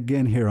join me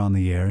again here on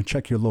the air.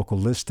 Check your local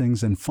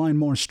listings and find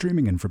more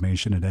streaming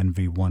information at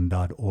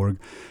nv1.org.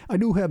 I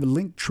do have a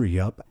link tree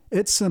up.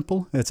 It's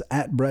simple. It's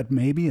at Brett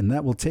Maybe, and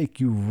that will take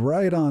you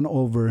right on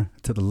over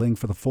to the link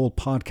for the full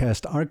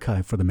podcast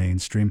archive for the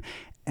mainstream.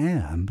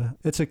 And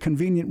it's a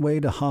convenient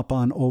way to hop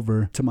on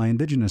over to my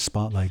Indigenous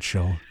Spotlight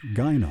show,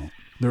 Gyno.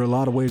 There are a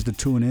lot of ways to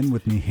tune in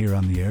with me here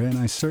on the air, and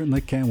I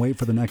certainly can't wait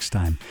for the next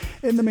time.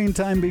 In the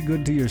meantime, be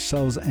good to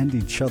yourselves and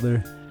each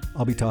other.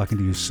 I'll be talking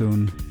to you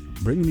soon,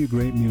 bringing you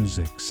great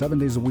music, 7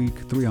 days a week,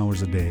 3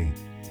 hours a day,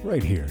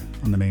 right here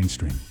on the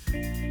mainstream.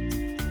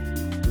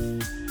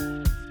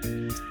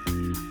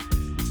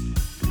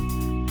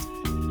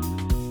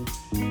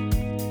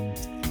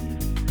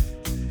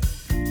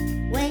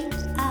 Weight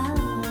of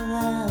the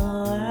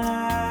world,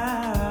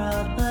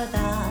 put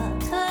a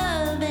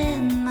curve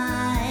in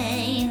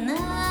my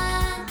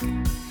neck.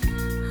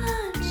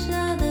 Each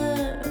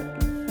other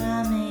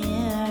from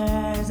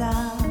years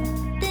of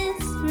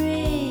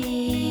disrespect.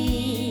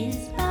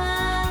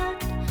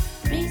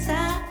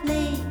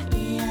 Recently,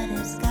 I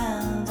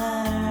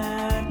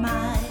discovered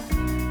my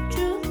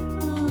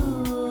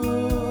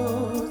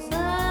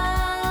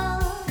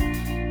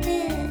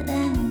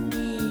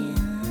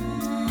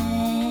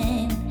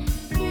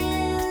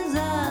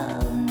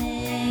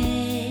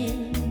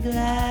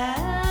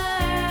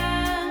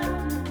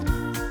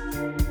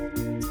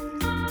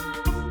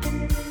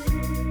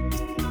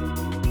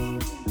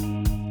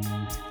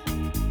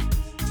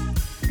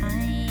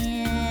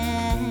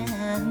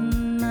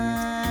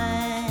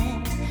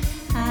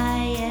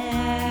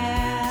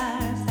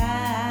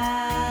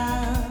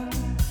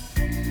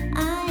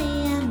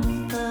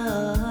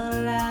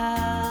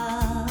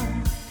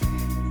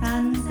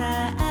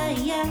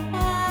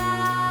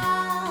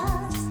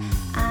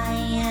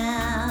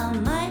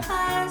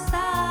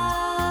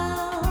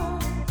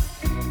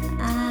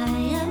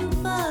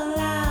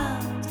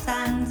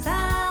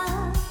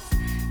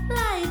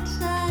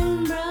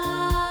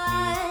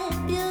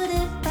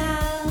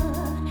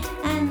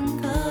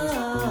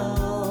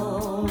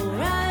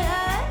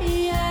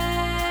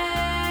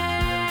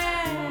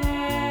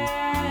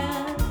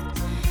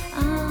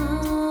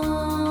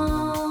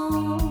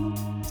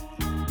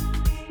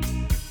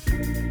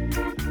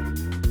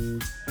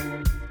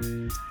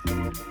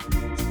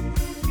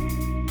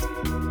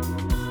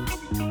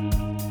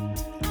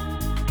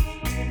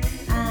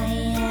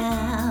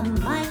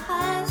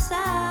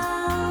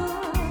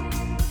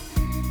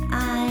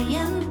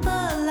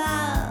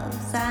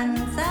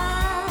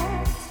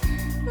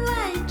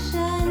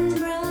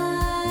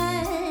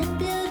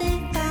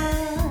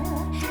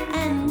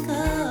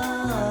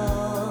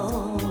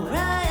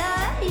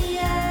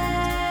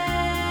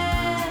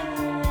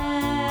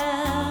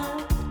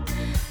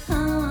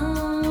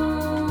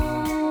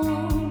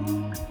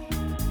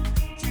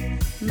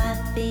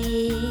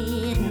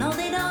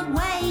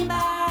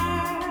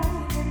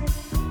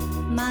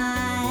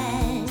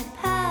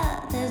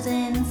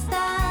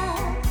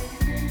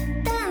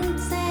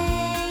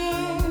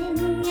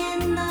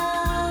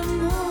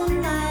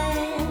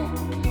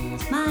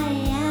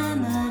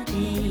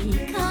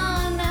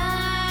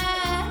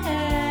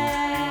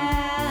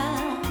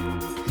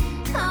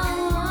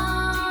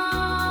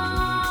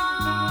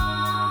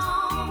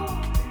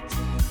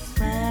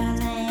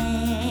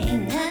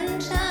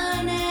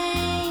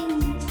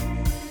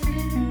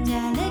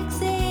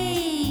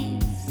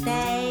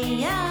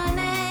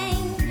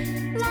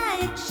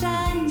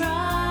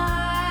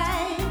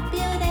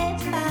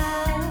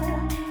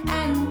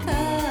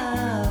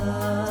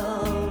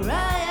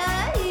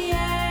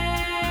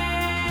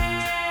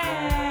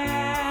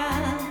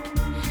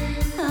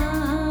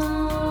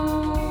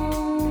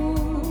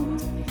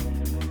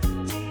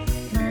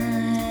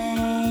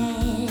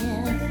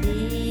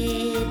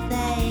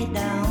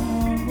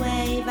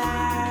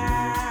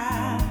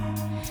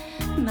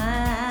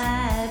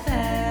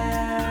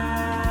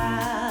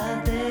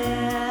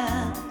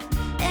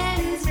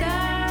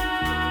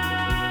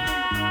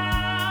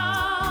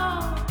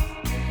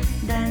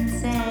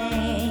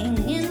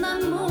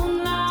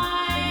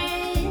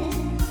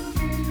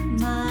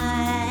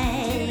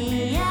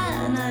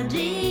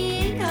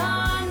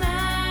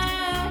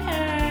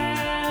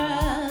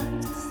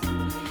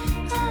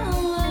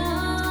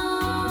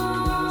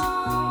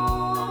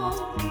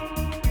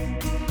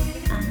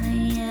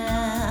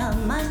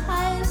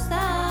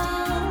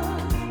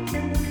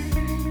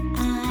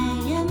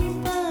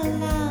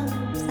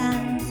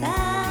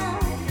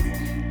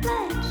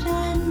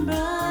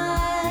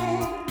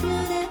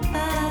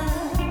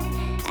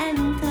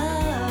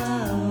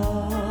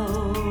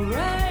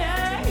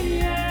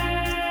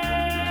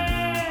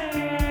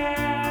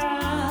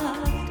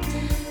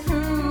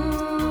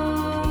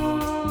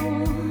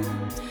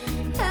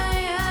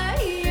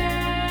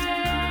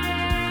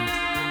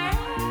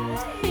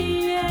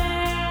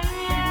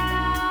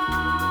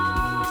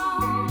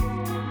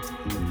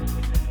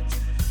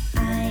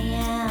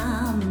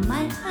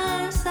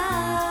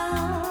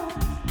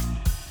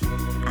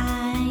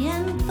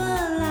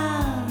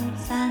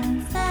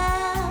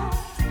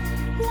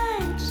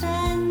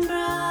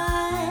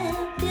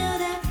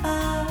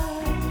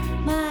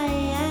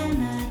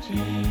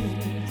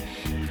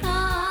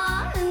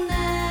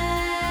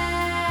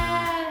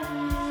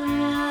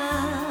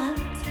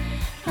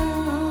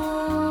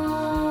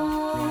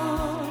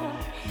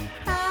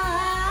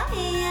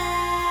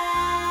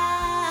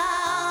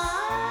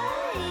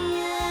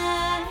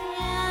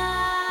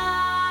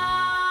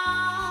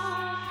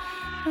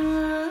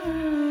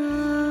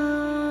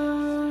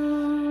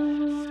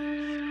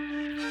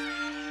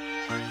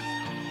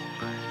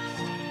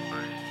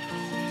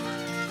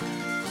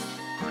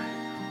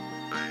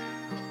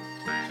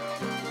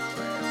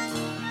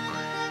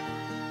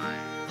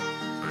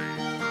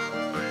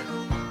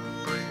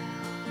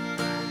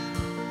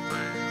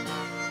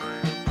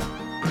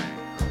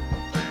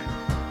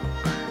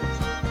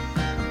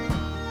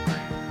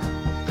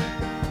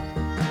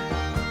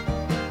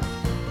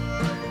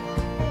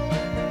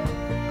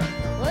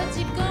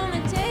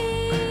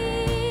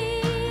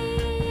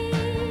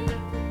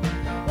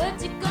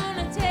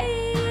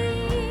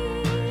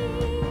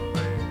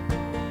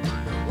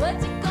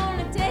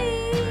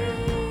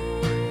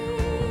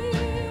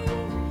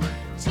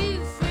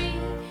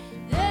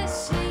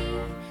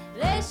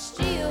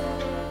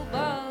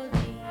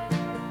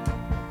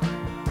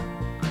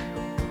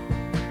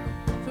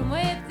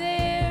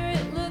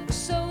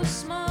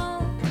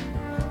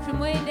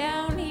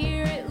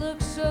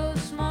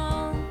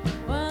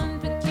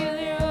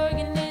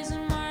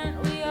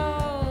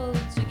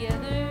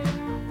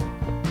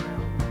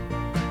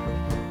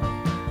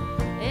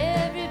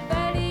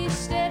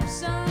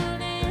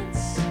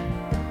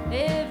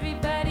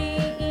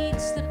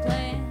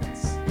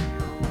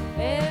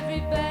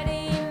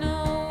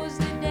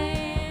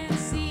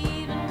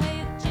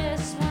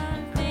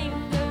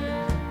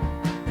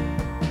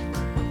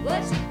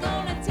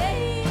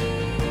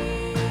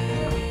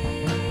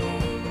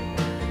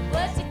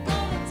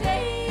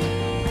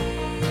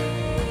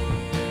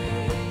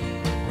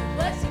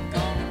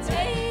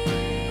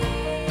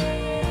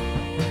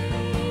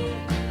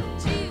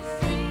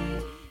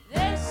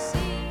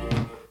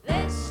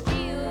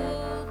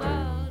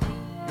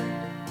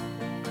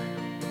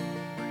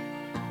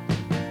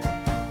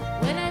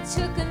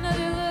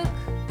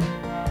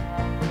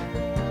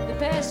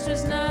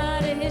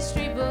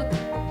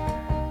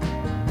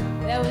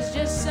was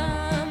just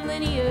some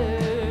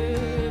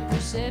linear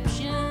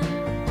perception.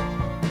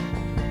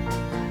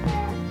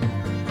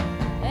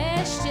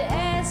 Ash to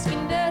ask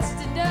and dust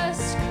to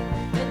dusk,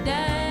 a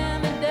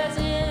dime a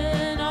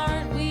dozen,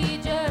 aren't we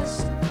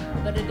just?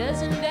 But a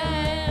dozen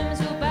dimes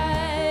will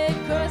buy a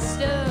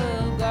crust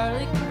of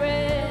garlic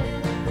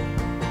bread.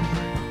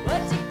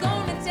 What's it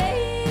gonna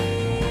take?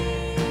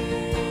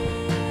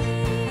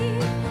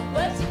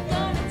 What's it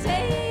gonna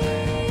take?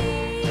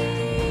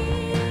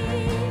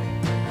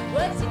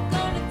 What's it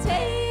gonna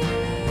take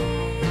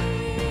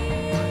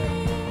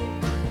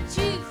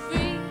to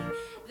free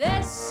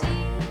the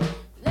celestial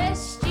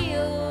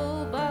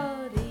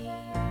body?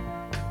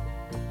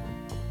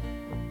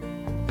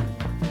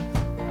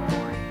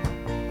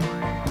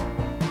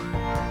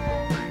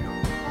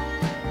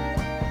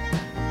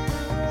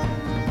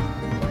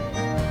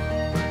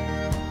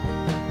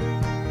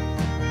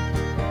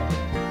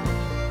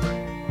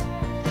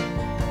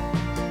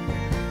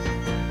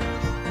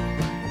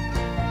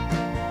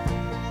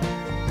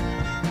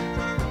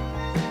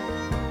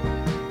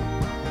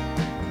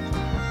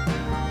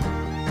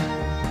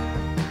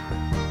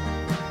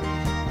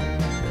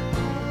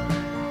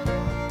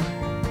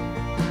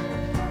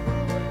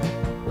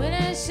 When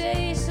I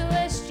say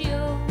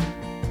celestial,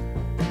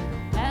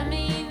 I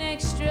mean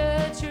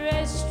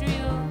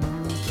extraterrestrial.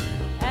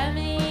 I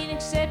mean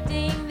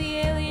accepting the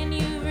alien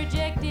you've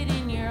rejected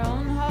in your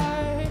own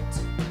heart.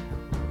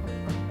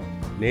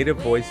 Native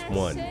Voice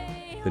One,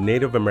 the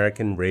Native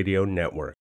American Radio Network.